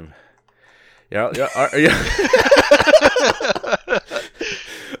time. Are you?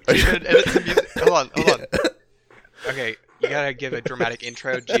 G-Man, edit some music. Hold on. Okay, you gotta give a dramatic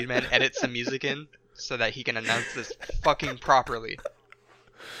intro. G-Man, edit some music in so that he can announce this fucking properly.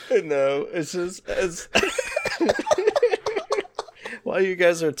 No, it's just as while you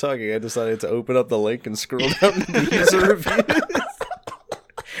guys are talking, I decided to open up the link and scroll down the user reviews,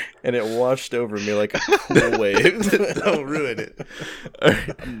 and it washed over me like a cool wave. Don't ruin it. All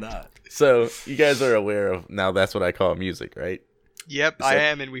right. I'm not. So you guys are aware of now. That's what I call music, right? Yep, I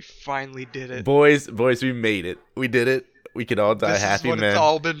am, and we finally did it. Boys, we made it. We did it. We could all die This happy, is what man. it's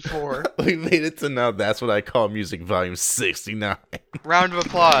all been for. We made it to now. That's what I call music, volume 69. Round of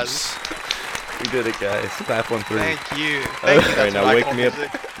applause. We did it, guys. Clap on 3. Thank you. Thank you. All right, That's now what I wake call me up.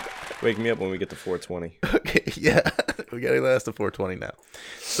 music. Wake me up when we get to 420. Okay, yeah. We gotta last to 420 now.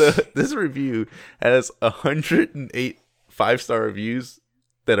 So this review has 108 5-star reviews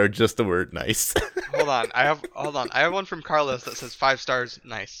that are just the word nice. Hold on. I have one from Carlos that says 5 stars.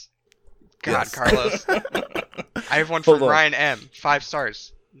 Nice. God, Yes. Carlos. I have one from Hold on. Ryan M. 5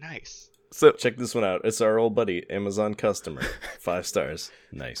 stars. Nice. So Check this one out. It's our old buddy, Amazon customer. 5 stars.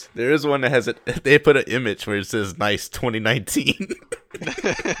 Nice. there is one that has it. They put an image where it says "nice 2019."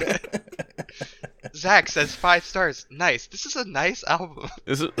 Zach says 5 stars. Nice. This is a nice album.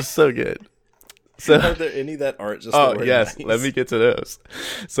 This is so good. Are So there any that aren't just oh the word yes, nice? let me get to those.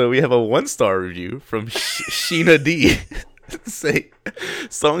 So we have a 1-star review from Sheena D. Say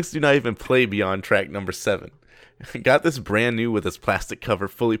songs do not even play beyond track number 7. Got this brand new with its plastic cover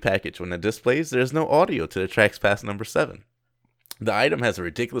fully packaged. When it displays, there is no audio to the tracks past number 7. The item has a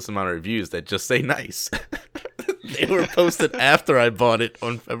ridiculous amount of reviews that just say nice. They were posted after I bought it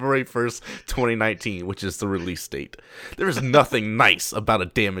on February 1st, 2019, which is the release date. There is nothing nice about a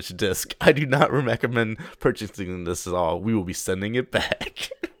damaged disc. I do not recommend purchasing this at all. We will be sending it back.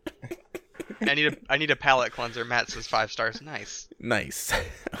 I need a palate cleanser. Matt says 5 stars. Nice. Nice.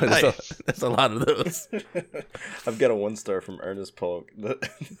 Nice. There's a lot of those. I've got a 1-star from Ernest Polk.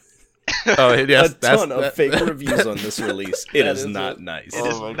 Oh, yes. A ton of fake reviews on this release. It is not nice. It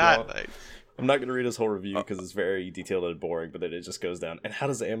is my not God. nice. I'm not going to read his whole review because it's very detailed and boring, but then it just goes down. And how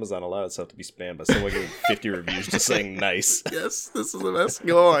does Amazon allow itself to be spammed by someone giving 50 reviews just saying nice? Yes, this is the best.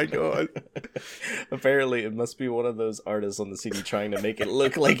 Go on, go on. Apparently, it must be one of those artists on the CD trying to make it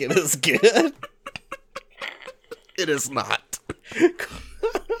look like it is good. It is not.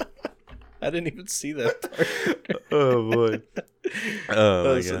 I didn't even see that part. Oh, boy.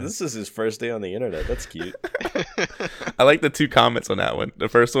 Oh, my So God. this is his first day on the internet. That's cute. I like the 2 comments on that one. The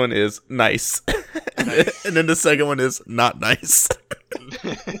first one is nice. And then the second one is not nice.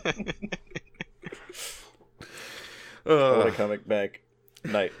 I want a Oh, comic back.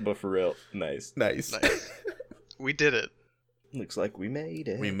 Night, but for real, nice. nice. Nice. We did it. Looks like we made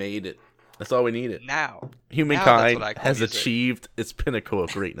it. We made it. That's all we needed. Now. Humankind what I call has music. achieved its pinnacle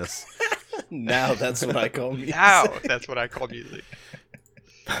of greatness. Now that's what I call music. Now. That's what I call music.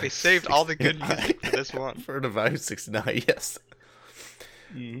 They saved all the good music for this one. For the Vibe 69, yes.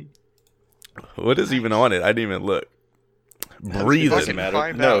 What is even on it? I didn't even look. It Breathing. doesn't matter.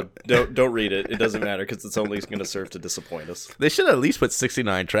 Find No, out. don't read it. It doesn't matter because it's only going to serve to disappoint us. They should at least put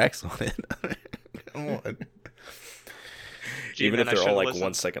 69 tracks on it. Come on. Gee, Even man, if I they're all should've like listened.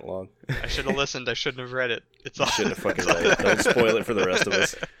 1 second long. I should have listened. I shouldn't have read it. It's all. Shouldn't have fucking read it. Don't spoil it for the rest of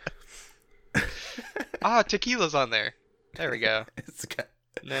us. Ah, tequila's on there. There we go. It's got,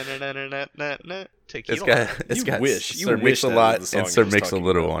 Na na na na na na na. Tequila. it's You got wish- you Sir wish that was Mix-a-Lot the song and he Sir was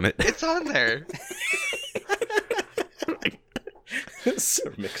Mix-a-Little talking on it. It's on there.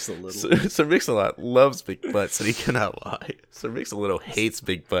 Sir Mix a little. Sir Mix-a-Lot loves big butts and he cannot lie. Sir Mix-a-Little hates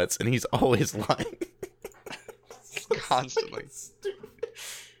big butts and he's always lying. Constantly.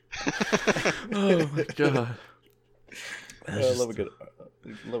 Oh my god. I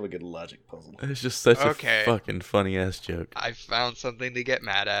love a good logic puzzle. It's just such Okay. a fucking funny ass joke. I found something to get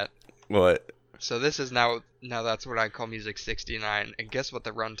mad at. What? So this is now that's what I call music 69, and guess what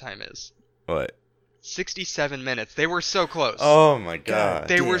the runtime is? What? 67 minutes. They were so close. Oh my god.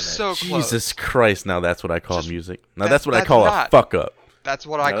 they damn were it. so close. Jesus Christ, now that's what I call Just- music. Now that- that's what I that's call a not- fuck up. That's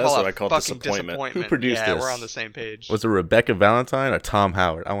what I No, call that's a what I call fucking disappointment. Who produced yeah, this? we're on the same page. Was it Rebecca Valentine or Tom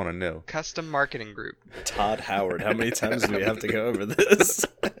Howard? I want to know. Custom marketing group. Todd Howard. How many times do we have to go over this?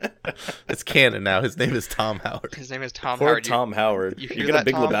 It's canon now. His name is Tom Howard. His name is Tom Poor Howard. Tom Howard. you You, hear get a that,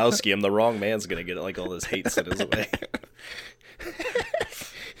 Big Tom? Lebowski. I'm the wrong man's gonna get like all this hate sent his way.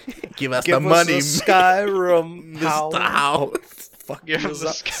 Give us Give the money, a Skyrim. Mr. Howard. Fuck Give him you the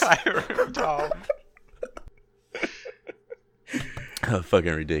up. Skyrim, Tom. Oh,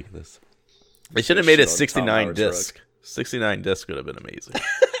 fucking ridiculous. They should have Shit made it on Tom 69 Howard's disc. 69 disc would have been amazing.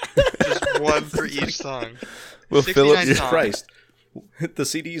 Just one for each song. Well, 69 Philip, songs. just Christ.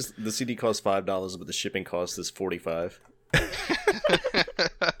 The CD costs $5, but the shipping cost is $45.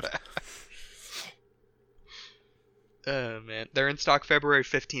 Oh man, they're in stock February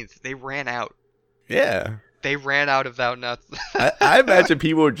 15th. They ran out. yeah. They ran out of that nuts. I imagine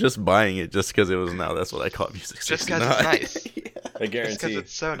people were just buying it just because it was now. That's what I call music. Just 'cause 69. it's nice. I Just because guarantee.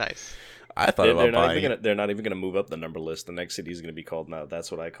 it's so nice. I thought about buying it. They're not even gonna move up the number list. The next CD is gonna be called now. That's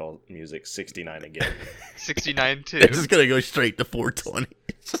what I call music 69 again. 69 too. It's just gonna go straight to 420.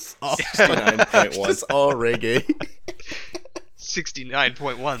 It's just all, 69.1. just all reggae.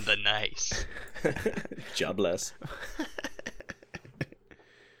 69.1, the nice. Jobless.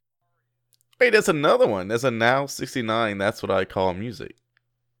 Wait, there's another one. There's a now 69. That's what I call music.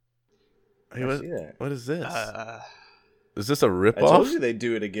 Hey, I what, see that. what is this? Is this a I told ripoff? you they'd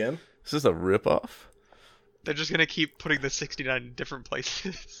do it again. Is this a ripoff? They're just gonna keep putting the 69 in different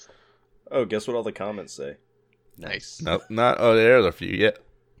places. Oh, guess what all the comments say? Nice. No, not. Oh, there's a few. Yeah.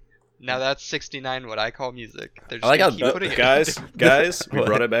 Now that's 69 what I call music. They're just I like gonna how- keep putting it. Guys, we What?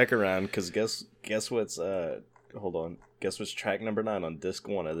 brought it back around because guess what's hold on. Guess what's track number 9 on disc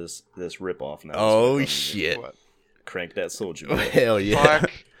 1 of this ripoff now? Oh shit! What? Crank that soldier. Oh, hell yeah!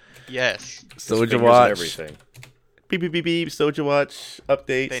 Fuck. Yes. Soldier Fingers Watch. and everything. Beep beep beep beep. Soldier Watch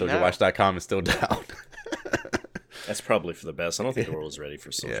update. They know. SoldierWatch.com is still down. That's probably for the best. I don't think the world is ready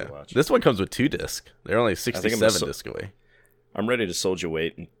for Soldier Yeah. Watch. This one comes with 2 discs. They're only think I'm 67 a disc away. I'm ready to soldier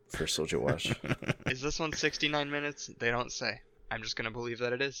wait for Soldier Watch. Is this one 69 minutes? They don't say. I'm just gonna believe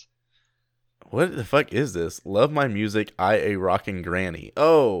that it is. What the fuck is this? Love my music. I a rockin' granny.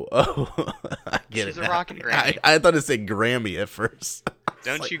 Oh, I get She's it. a now. rockin' granny. I thought it said Grammy at first.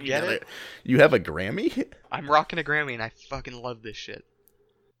 Don't Like, you get it? You have a Grammy? I'm rocking a Grammy and I fucking love this shit.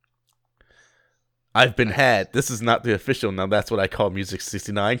 I've been had. This is not the official. Now that's what I call Music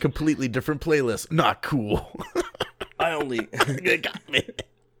 69. Completely different playlist. Not cool. I only It got me.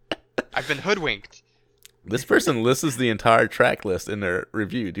 I've been hoodwinked. This person lists the entire track list in their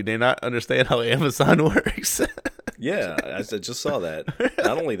review. Do they not understand how Amazon works? Yeah, I just saw that.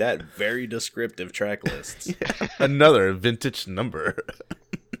 Not only that, very descriptive track lists. Another vintage number.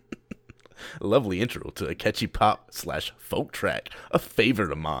 Lovely intro to a catchy pop / folk track. A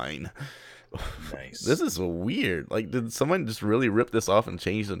favorite of mine. Nice. This is weird. Like, did someone just really rip this off and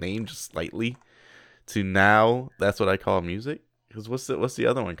change the name just slightly to now? That's what I call music. Because what's the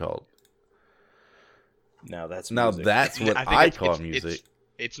other one called? Now that's Now music. that's what think I it's- call it's- music.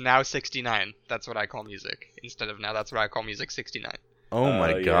 It's now 69. That's what I call music. Instead of now, that's what I call music 69. Oh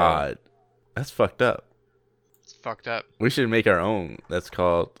my yeah. god, that's fucked up. It's fucked up. We should make our own. That's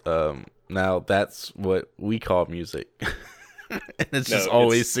called now that's what we call music. And it's No, just it's-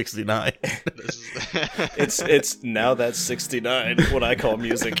 always 69. This is It's now that's 69. What I call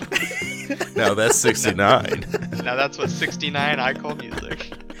music. Now that's 69. now that's what 69 I call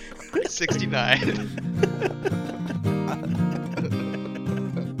music. 69.